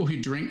people who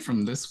drink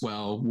from this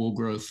well will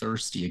grow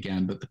thirsty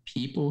again, but the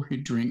people who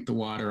drink the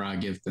water I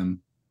give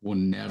them will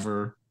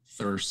never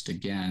thirst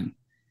again.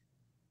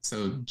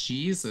 So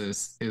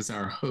Jesus is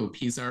our hope.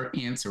 He's our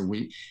answer.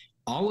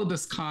 All of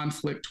this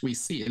conflict we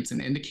see, it's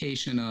an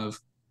indication of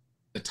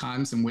the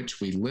times in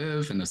which we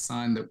live and a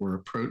sign that we're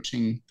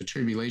approaching the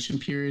tribulation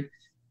period,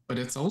 but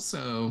it's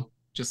also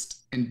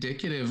just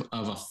indicative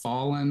of a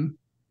fallen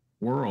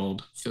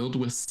world filled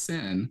with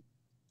sin.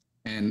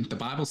 And the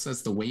Bible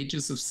says the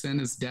wages of sin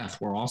is death.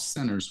 We're all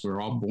sinners.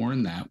 We're all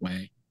born that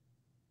way.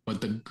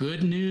 But the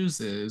good news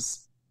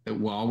is that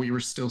while we were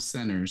still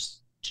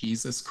sinners,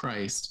 Jesus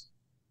Christ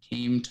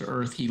came to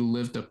earth. He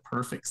lived a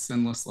perfect,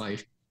 sinless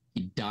life.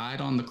 He died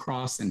on the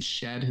cross and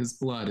shed his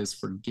blood as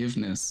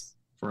forgiveness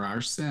for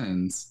our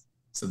sins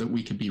so that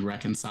we could be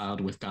reconciled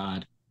with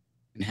God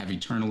and have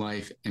eternal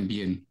life and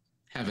be in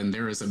heaven.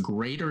 There is a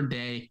greater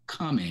day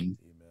coming.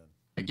 Amen.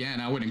 Again,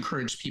 I would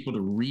encourage people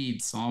to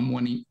read Psalm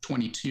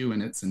 122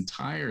 in its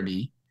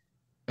entirety,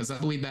 because I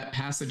believe that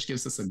passage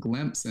gives us a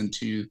glimpse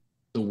into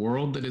the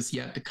world that is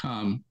yet to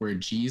come, where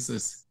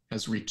Jesus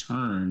has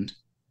returned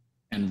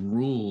and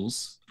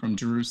rules from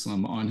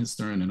Jerusalem on his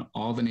throne, and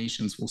all the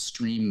nations will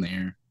stream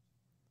there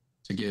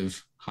to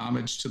give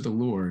homage to the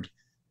Lord.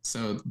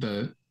 So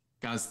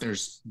guys,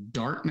 there's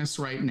darkness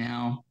right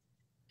now.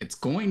 It's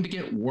going to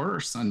get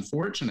worse,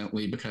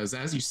 unfortunately, because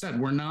as you said,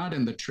 we're not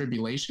in the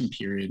tribulation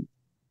period.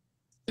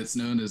 It's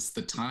known as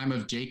the time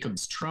of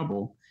Jacob's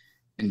trouble.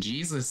 And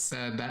Jesus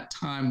said that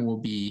time will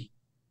be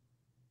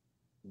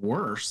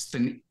worse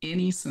than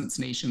any since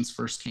nations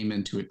first came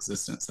into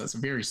existence. That's a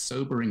very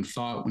sobering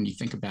thought when you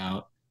think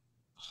about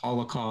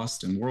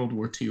Holocaust and World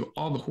War II,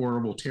 all the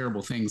horrible,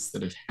 terrible things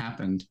that have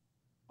happened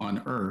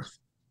on earth.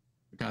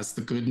 Because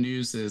the good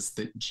news is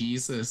that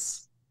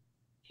Jesus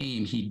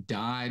came, he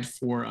died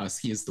for us.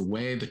 He is the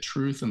way, the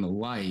truth, and the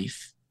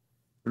life.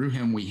 Through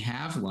him we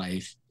have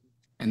life,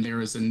 and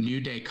there is a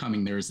new day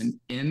coming. There is an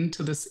end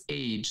to this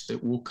age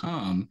that will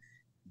come.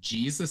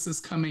 Jesus is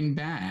coming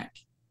back,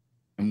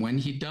 and when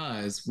he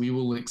does, we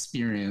will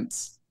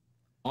experience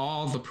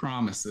all the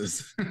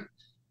promises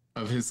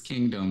of his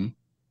kingdom,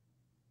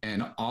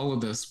 and all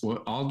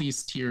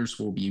these tears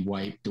will be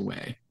wiped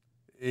away.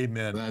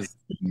 Amen. So that's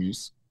good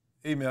news.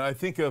 Amen. I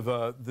think of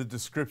the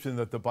description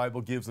that the Bible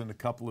gives in a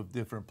couple of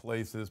different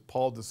places.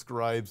 Paul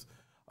describes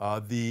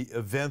the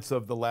events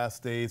of the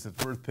last days as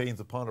birth pains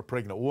upon a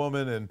pregnant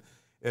woman,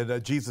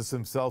 and Jesus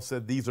himself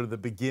said these are the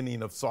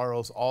beginning of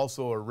sorrows,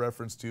 also a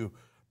reference to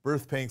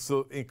birth pains,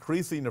 so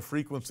increasing the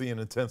frequency and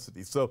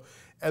intensity. So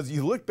as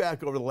you look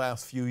back over the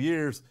last few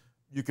years,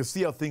 you can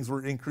see how things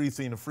were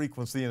increasing in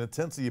frequency and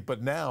intensity,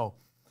 but now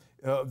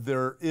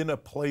they're in a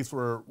place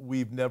where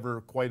we've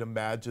never quite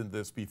imagined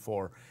this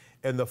before.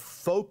 And the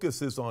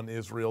focus is on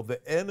Israel,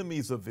 the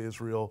enemies of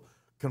Israel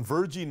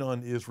converging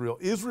on Israel.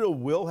 Israel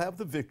will have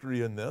the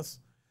victory in this,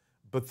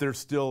 but there's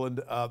still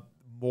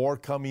more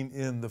coming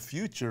in the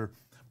future.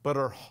 But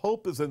our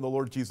hope is in the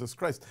Lord Jesus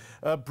Christ.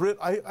 Britt,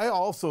 I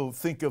also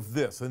think of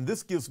this, and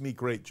this gives me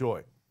great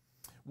joy.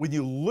 When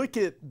you look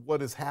at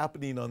what is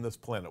happening on this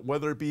planet,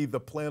 whether it be the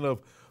plan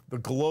of the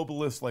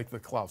globalists like the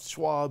Klaus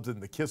Schwabs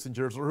and the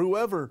Kissingers or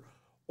whoever,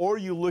 or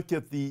you look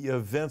at the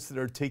events that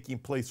are taking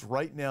place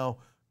right now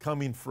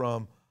coming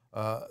from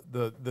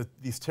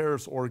these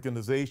terrorist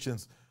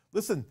organizations,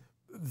 listen,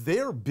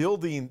 they're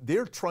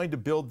trying to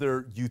build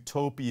their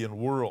utopian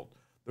world.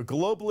 The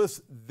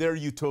globalists, their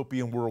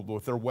utopian world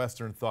with their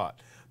Western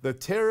thought. The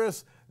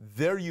terrorists,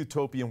 their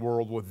utopian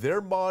world with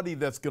their body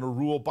that's going to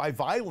rule by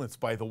violence,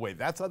 by the way.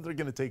 That's how they're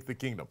going to take the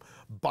kingdom,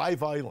 by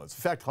violence.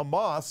 In fact,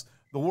 Hamas,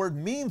 the word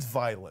means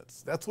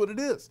violence. That's what it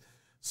is.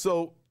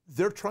 So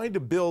they're trying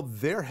to build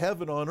their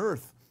heaven on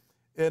earth.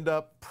 And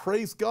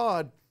praise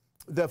God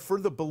that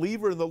for the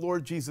believer in the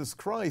Lord Jesus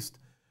Christ,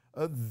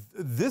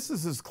 this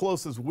is as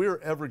close as we're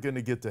ever going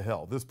to get to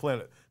hell, this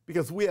planet,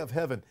 because we have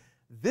heaven.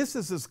 This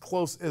is as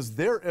close as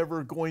they're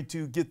ever going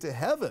to get to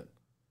heaven,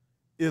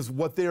 is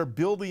what they are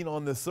building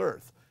on this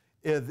earth.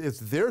 It's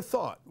their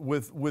thought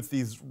with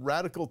these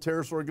radical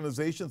terrorist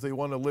organizations. They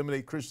want to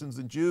eliminate Christians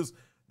and Jews.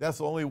 That's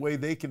the only way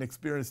they can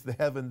experience the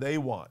heaven they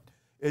want.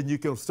 And you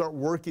can start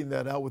working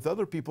that out with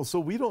other people. So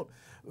we don't,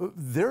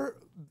 their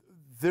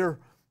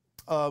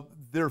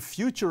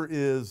future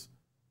is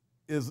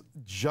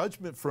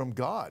judgment from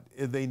God,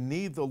 and they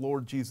need the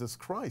Lord Jesus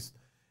Christ.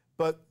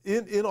 But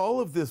in all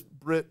of this,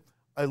 Britt,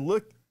 I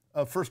look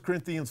 1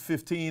 Corinthians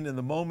 15, in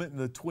the moment, in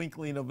the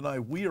twinkling of an eye,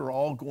 we are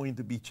all going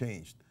to be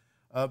changed.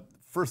 1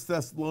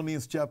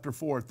 Thessalonians chapter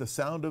 4, at the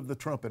sound of the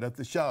trumpet, at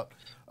the shout,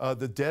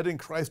 the dead in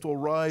Christ will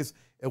rise,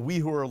 and we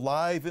who are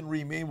alive and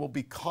remain will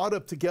be caught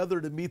up together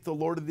to meet the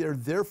Lord in the air.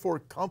 Therefore,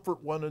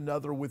 comfort one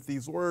another with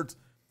these words.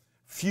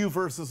 Few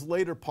verses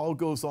later, Paul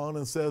goes on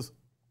and says,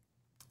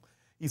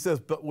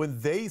 but when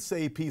they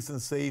say peace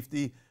and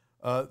safety,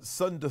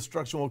 sudden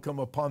destruction will come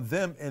upon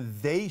them, and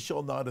they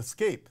shall not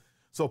escape.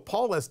 So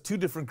Paul has two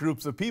different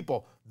groups of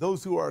people,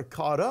 those who are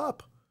caught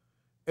up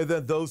and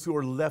then those who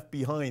are left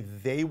behind.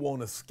 They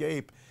won't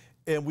escape.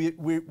 And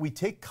we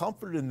take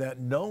comfort in that,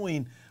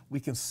 knowing we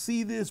can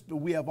see this, but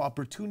we have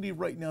opportunity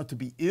right now to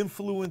be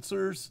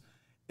influencers.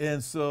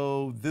 And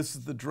so this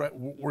is the direct,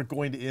 we're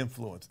going to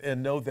influence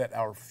and know that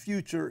our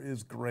future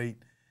is great,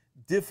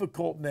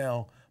 difficult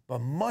now, but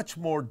much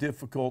more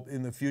difficult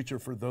in the future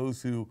for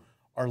those who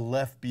are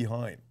left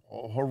behind.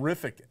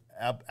 Horrific.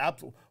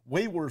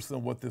 Way worse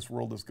than what this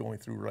world is going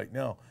through right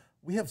now.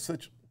 We have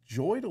such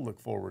joy to look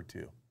forward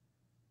to.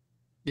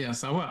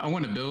 Yes, I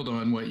want to build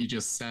on what you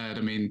just said.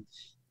 I mean,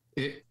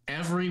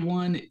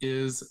 everyone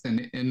is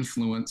an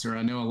influencer.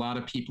 I know a lot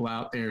of people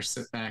out there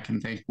sit back and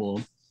think,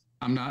 well,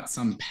 I'm not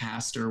some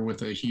pastor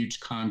with a huge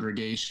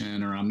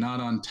congregation, or I'm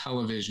not on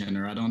television,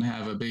 or I don't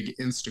have a big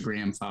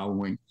Instagram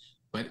following,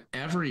 but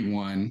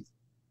everyone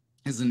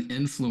is an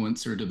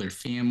influencer to their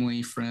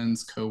family,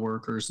 friends,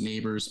 coworkers,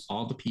 neighbors,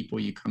 all the people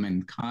you come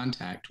in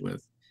contact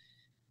with.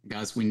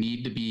 Guys, we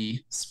need to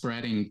be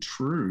spreading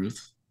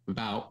truth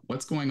about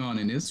what's going on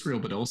in Israel,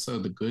 but also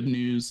the good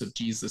news of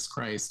Jesus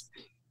Christ.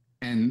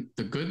 And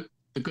the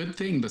good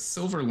thing, the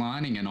silver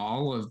lining in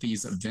all of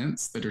these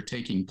events that are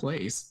taking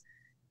place,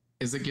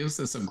 is it gives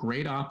us a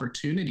great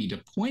opportunity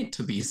to point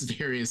to these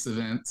various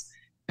events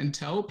and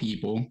tell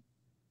people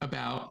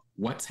about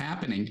what's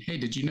happening. Hey,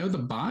 did you know the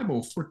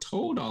Bible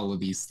foretold all of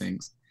these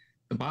things?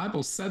 The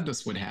Bible said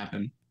this would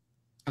happen.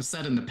 I've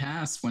said in the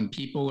past, when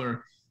people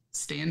are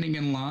standing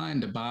in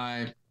line to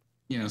buy,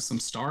 some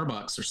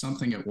Starbucks or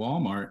something at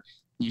Walmart,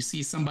 you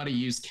see somebody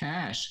use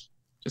cash,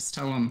 just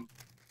tell them,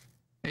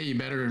 hey, you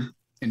better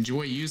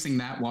enjoy using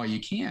that while you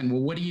can.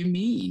 Well, what do you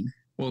mean?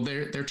 Well,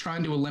 they're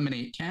trying to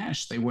eliminate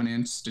cash. They want to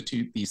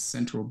institute these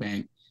central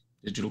bank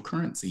digital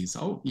currencies.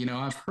 Oh,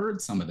 I've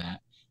heard some of that.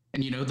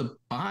 And, the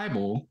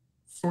Bible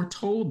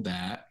foretold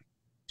that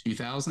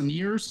 2,000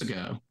 years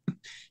ago.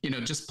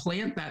 Just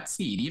plant that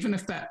seed. Even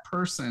if that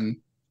person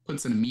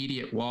puts an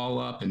immediate wall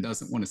up and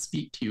doesn't want to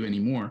speak to you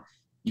anymore,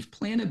 you've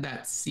planted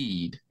that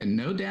seed. And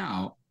no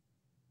doubt,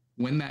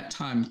 when that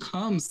time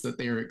comes that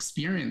they're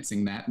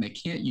experiencing that and they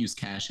can't use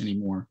cash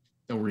anymore,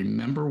 they'll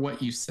remember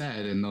what you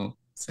said and they'll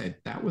say,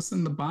 that was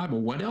in the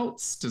Bible. What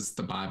else does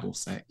the Bible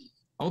say?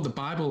 Oh, the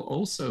Bible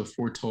also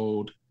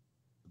foretold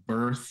the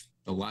birth,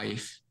 the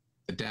life,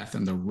 the death,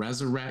 and the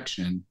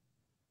resurrection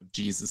of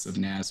Jesus of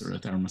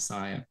Nazareth, our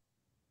Messiah.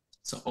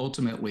 So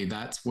ultimately,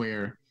 that's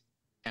where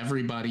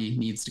everybody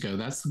needs to go.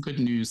 That's the good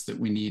news that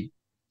we need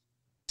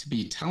to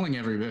be telling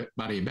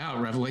everybody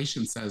about.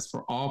 Revelation says,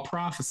 for all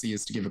prophecy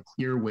is to give a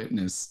clear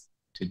witness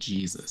to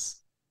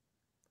Jesus.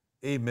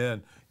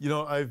 Amen.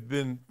 I've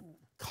been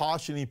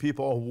cautioning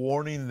people,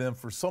 warning them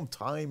for some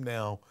time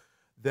now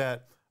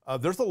that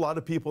there's a lot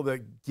of people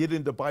that get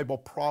into Bible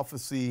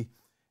prophecy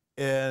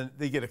and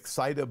they get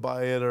excited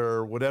by it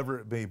or whatever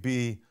it may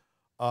be,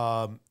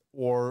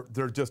 or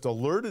they're just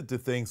alerted to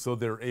things so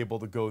they're able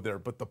to go there.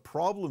 But the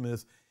problem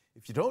is,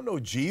 if you don't know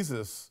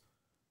Jesus,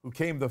 who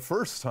came the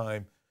first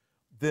time,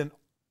 then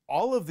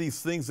all of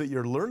these things that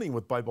you're learning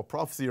with Bible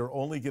prophecy are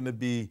only going to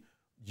be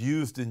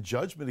used in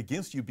judgment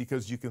against you,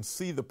 because you can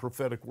see the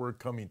prophetic word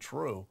coming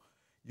true.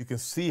 You can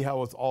see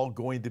how it's all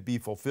going to be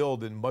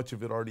fulfilled, and much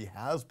of it already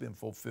has been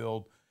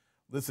fulfilled.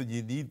 Listen,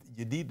 you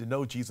need to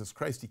know Jesus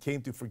Christ. He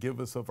came to forgive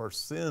us of our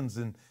sins,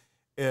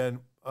 and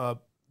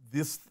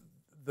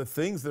the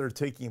things that are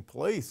taking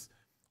place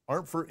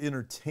aren't for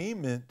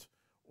entertainment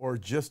or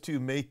just to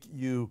make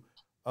you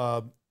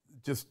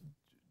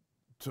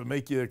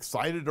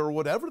excited or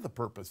whatever the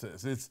purpose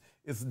is.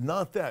 It's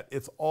not that.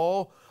 It's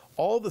all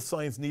the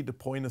signs need to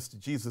point us to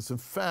Jesus. In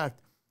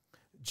fact,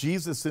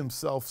 Jesus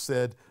himself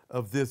said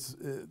of this,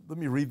 let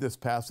me read this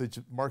passage,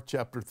 Mark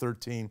chapter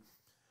 13.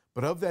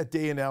 But of that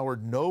day and hour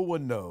no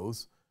one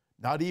knows,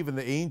 not even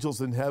the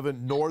angels in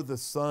heaven, nor the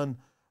Son,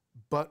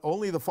 but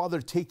only the Father.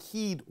 Take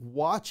heed,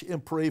 watch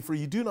and pray, for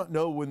you do not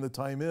know when the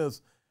time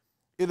is.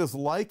 It is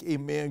like a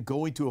man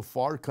going to a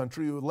far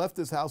country, who left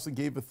his house and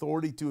gave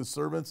authority to his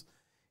servants,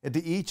 and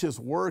to each his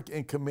work,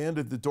 and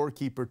commanded the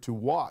doorkeeper to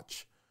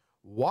watch.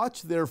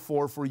 Watch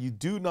therefore, for you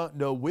do not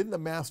know when the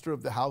master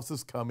of the house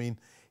is coming,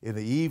 in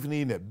the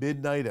evening, at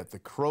midnight, at the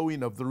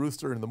crowing of the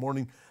rooster in the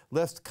morning,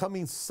 lest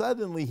coming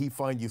suddenly he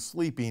find you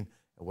sleeping.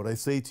 And what I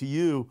say to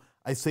you,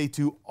 I say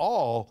to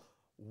all,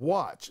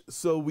 watch.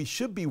 So we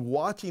should be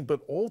watching, but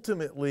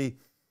ultimately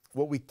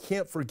what we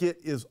can't forget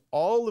is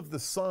all of the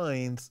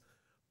signs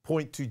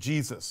point to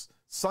Jesus.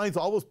 Signs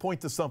always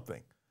point to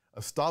something.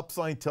 A stop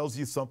sign tells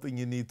you something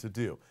you need to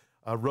do.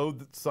 A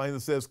road sign that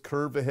says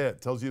curve ahead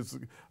tells you it's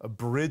a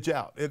bridge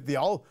out.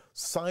 All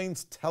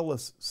signs tell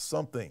us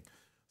something.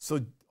 So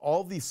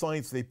all these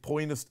signs, they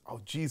point us, oh,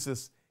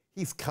 Jesus,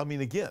 he's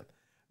coming again.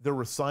 There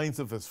were signs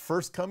of his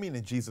first coming,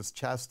 and Jesus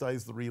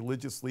chastised the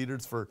religious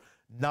leaders for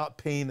not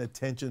paying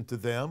attention to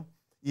them,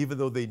 even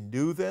though they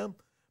knew them,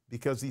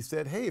 because he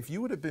said, hey, if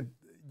you would have been,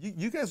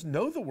 you guys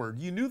know the word,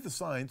 you knew the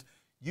signs,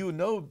 you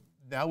know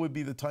now would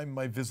be the time of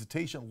my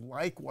visitation.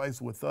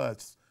 Likewise with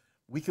us,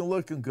 we can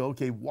look and go,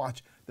 okay,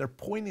 watch. They're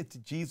pointing to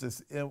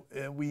Jesus,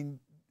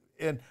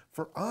 and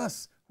for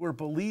us who are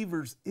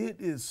believers, it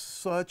is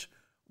such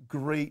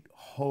great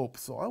hope.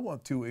 So I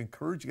want to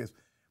encourage you guys,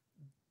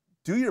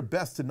 do your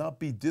best to not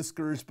be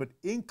discouraged, but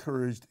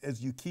encouraged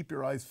as you keep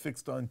your eyes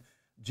fixed on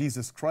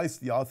Jesus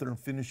Christ, the author and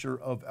finisher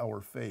of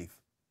our faith.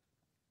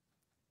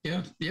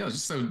 Yeah.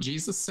 So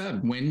Jesus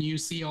said, when you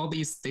see all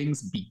these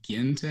things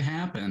begin to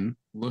happen,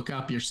 look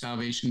up, your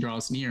salvation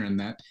draws near. And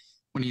that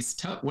when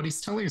what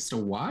he's telling us to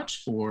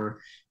watch for,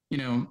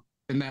 in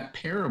that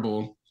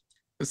parable,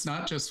 it's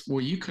not just,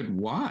 well, you could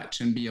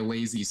watch and be a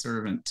lazy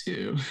servant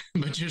too,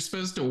 but you're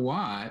supposed to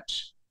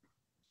watch,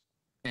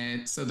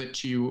 and so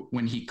that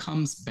when he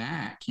comes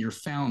back, you're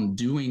found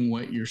doing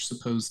what you're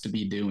supposed to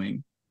be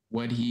doing,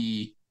 what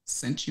he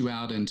sent you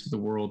out into the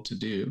world to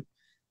do.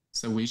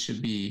 So we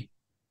should be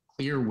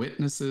clear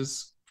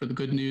witnesses for the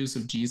good news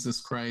of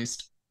Jesus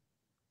Christ.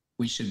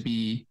 We should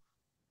be,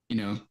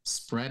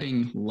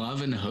 spreading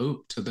love and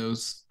hope to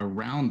those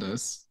around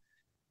us.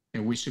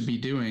 And we should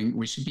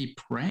be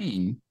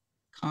praying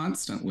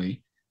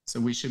constantly. So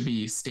we should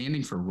be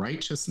standing for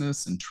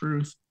righteousness and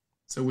truth.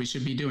 So we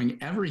should be doing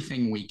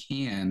everything we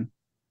can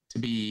to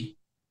be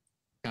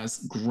as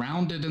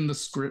grounded in the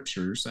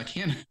scriptures. I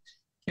can't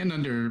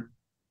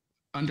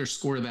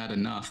underscore that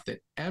enough, that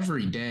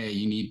every day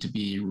you need to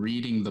be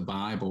reading the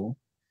Bible,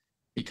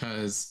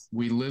 because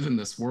we live in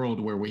this world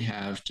where we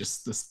have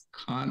just this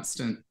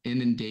constant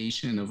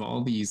inundation of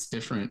all these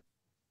different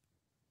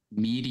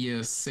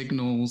media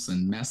signals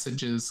and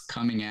messages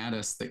coming at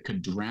us that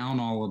could drown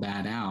all of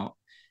that out.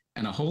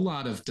 And a whole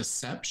lot of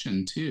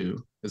deception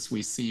too, as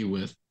we see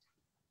with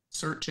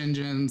search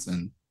engines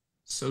and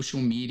social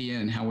media,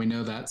 and how we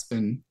know that's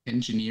been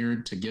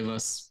engineered to give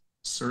us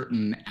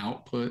certain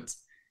outputs.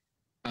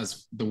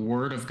 As the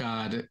word of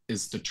God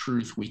is the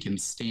truth we can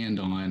stand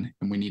on,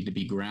 and we need to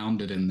be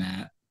grounded in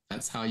that.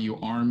 That's how you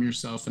arm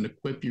yourself and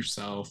equip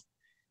yourself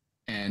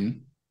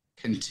and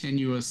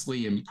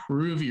continuously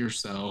improve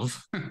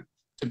yourself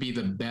to be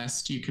the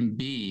best you can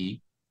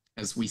be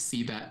as we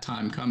see that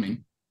time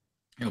coming.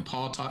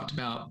 Paul talked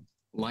about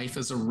life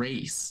as a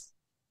race,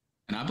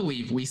 and I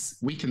believe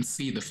we can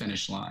see the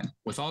finish line.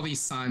 With all these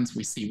signs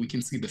we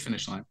can see the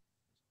finish line.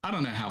 I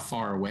don't know how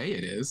far away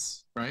it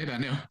is, right? I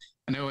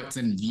know it's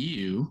in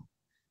view.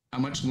 How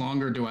much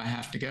longer do I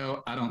have to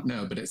go? I don't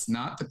know, but it's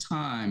not the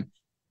time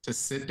to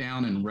sit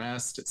down and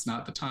rest. It's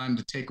not the time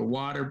to take a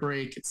water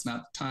break. It's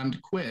not the time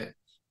to quit.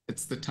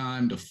 It's the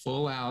time to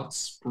full out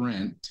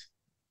sprint,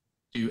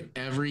 do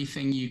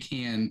everything you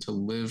can to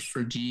live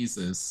for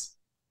Jesus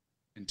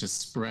and to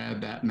spread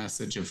that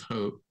message of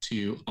hope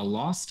to a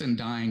lost and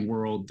dying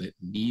world that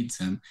needs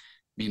him.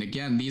 I mean,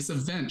 again, these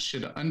events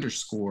should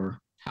underscore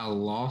how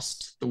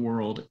lost the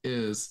world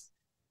is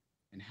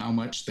and how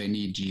much they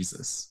need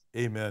Jesus.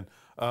 Amen.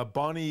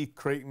 Bonnie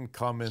Creighton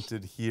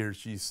commented here.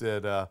 She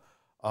said,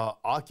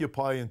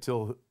 occupy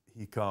until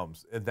he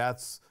comes. And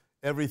that's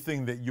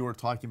everything that you were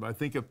talking about. I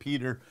think of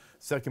Peter,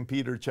 2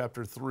 Peter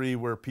chapter 3,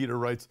 where Peter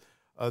writes,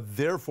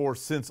 therefore,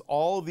 since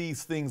all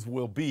these things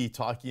will be,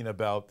 talking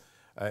about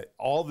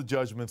all the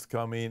judgments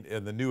coming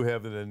and the new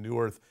heaven and new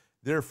earth,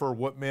 therefore,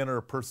 what manner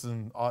of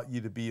person ought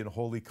you to be in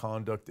holy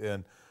conduct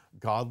and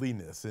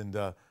godliness? And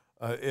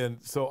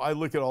so I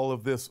look at all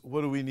of this.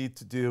 What do we need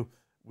to do?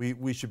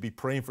 We should be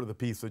praying for the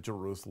peace of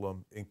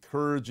Jerusalem,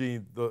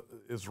 encouraging the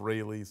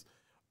Israelis,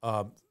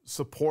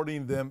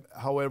 supporting them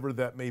however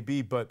that may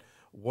be. But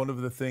one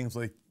of the things,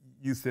 like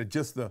you said,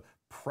 just the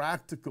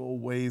practical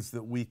ways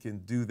that we can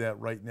do that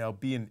right now,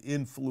 be an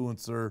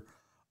influencer.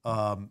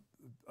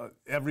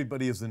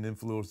 Everybody is an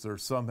influencer.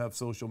 Some have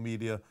social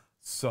media,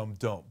 some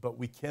don't. But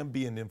we can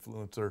be an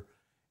influencer,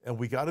 and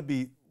we got to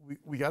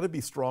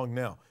be strong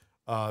now.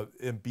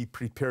 And be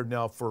prepared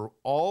now for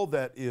all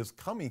that is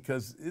coming,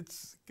 because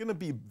it's going to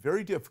be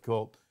very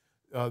difficult.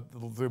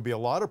 There'll be a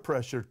lot of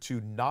pressure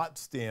to not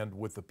stand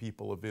with the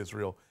people of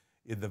Israel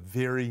in the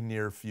very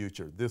near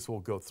future. This will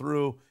go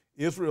through.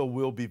 Israel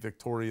will be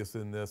victorious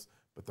in this,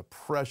 but the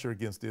pressure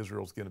against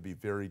Israel is going to be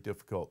very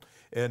difficult.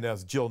 And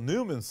as Jill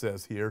Newman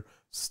says here,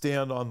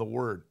 stand on the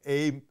word.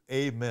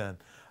 Amen.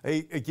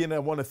 Again, I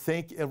want to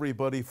thank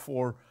everybody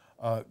for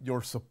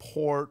your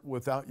support.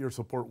 Without your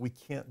support, we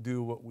can't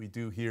do what we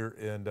do here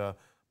and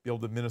be able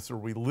to minister.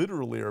 We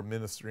literally are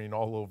ministering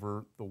all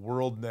over the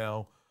world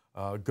now,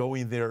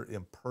 going there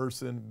in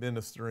person,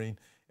 ministering,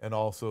 and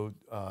also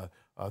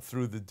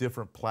through the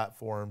different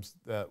platforms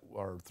that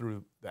are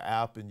through the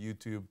app and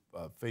YouTube,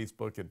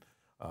 Facebook, and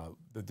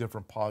the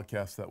different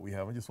podcasts that we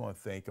have. I just want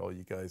to thank all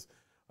you guys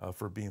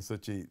for being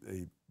such a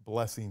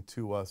blessing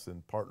to us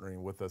and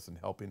partnering with us and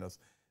helping us.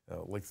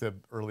 Like I said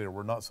earlier,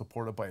 we're not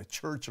supported by a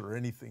church or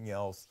anything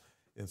else.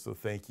 And so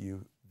thank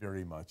you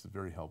very much. It's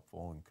very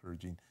helpful,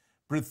 encouraging.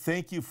 Britt,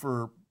 thank you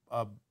for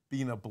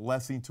being a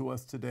blessing to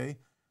us today.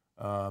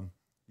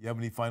 You have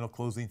any final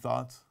closing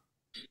thoughts?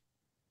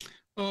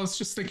 Well, I was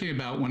just thinking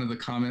about one of the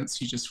comments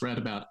you just read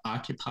about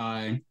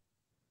occupy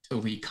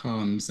till he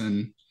comes.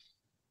 And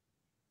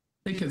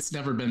I think it's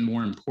never been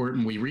more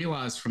important. We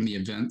realize from the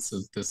events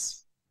of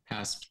this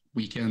past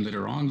weekend that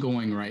are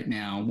ongoing right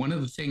now, one of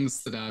the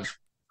things that I've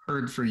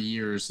heard for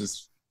years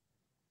is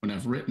when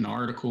I've written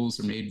articles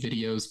or made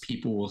videos,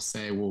 people will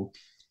say, well,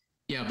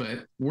 yeah,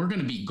 but we're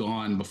going to be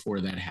gone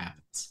before that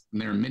happens. And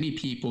there are many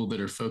people that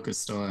are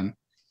focused on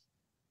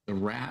the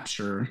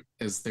rapture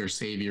as their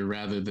savior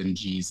rather than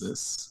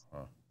Jesus,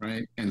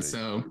 right? And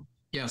so,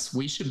 yes,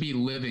 we should be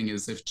living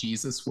as if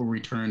Jesus will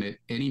return at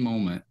any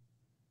moment.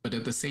 But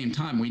at the same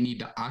time, we need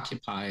to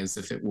occupy as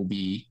if it will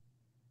be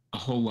a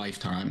whole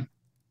lifetime,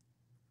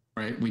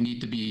 right? We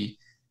need to be,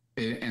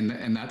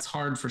 and that's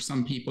hard for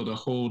some people to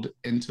hold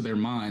into their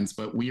minds,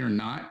 but we are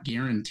not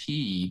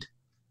guaranteed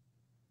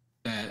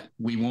that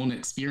we won't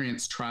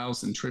experience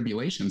trials and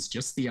tribulations.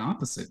 Just the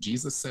opposite.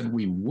 Jesus said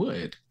we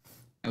would.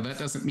 Now, that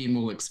doesn't mean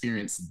we'll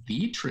experience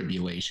the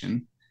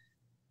tribulation,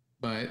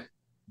 but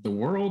the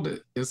world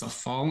is a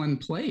fallen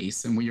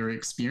place, and we are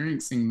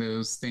experiencing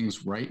those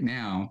things right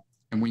now,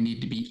 and we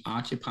need to be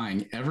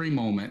occupying every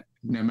moment,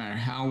 no matter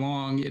how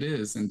long it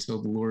is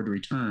until the Lord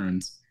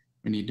returns.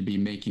 We need to be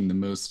making the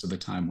most of the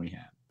time we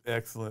have.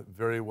 Excellent.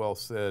 Very well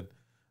said.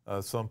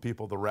 Some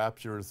people, the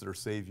rapture is their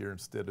savior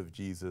instead of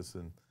Jesus,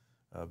 and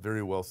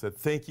very well said.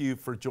 Thank you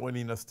for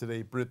joining us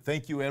today, Britt.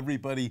 Thank you,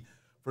 everybody,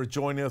 for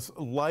joining us.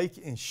 Like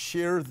and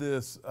share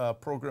this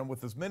program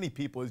with as many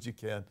people as you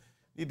can.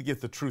 You need to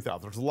get the truth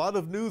out. There's a lot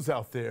of news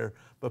out there,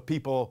 but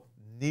people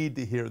need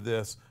to hear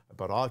this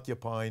about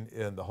occupying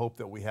and the hope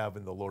that we have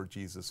in the Lord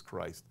Jesus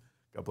Christ.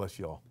 God bless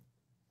you all.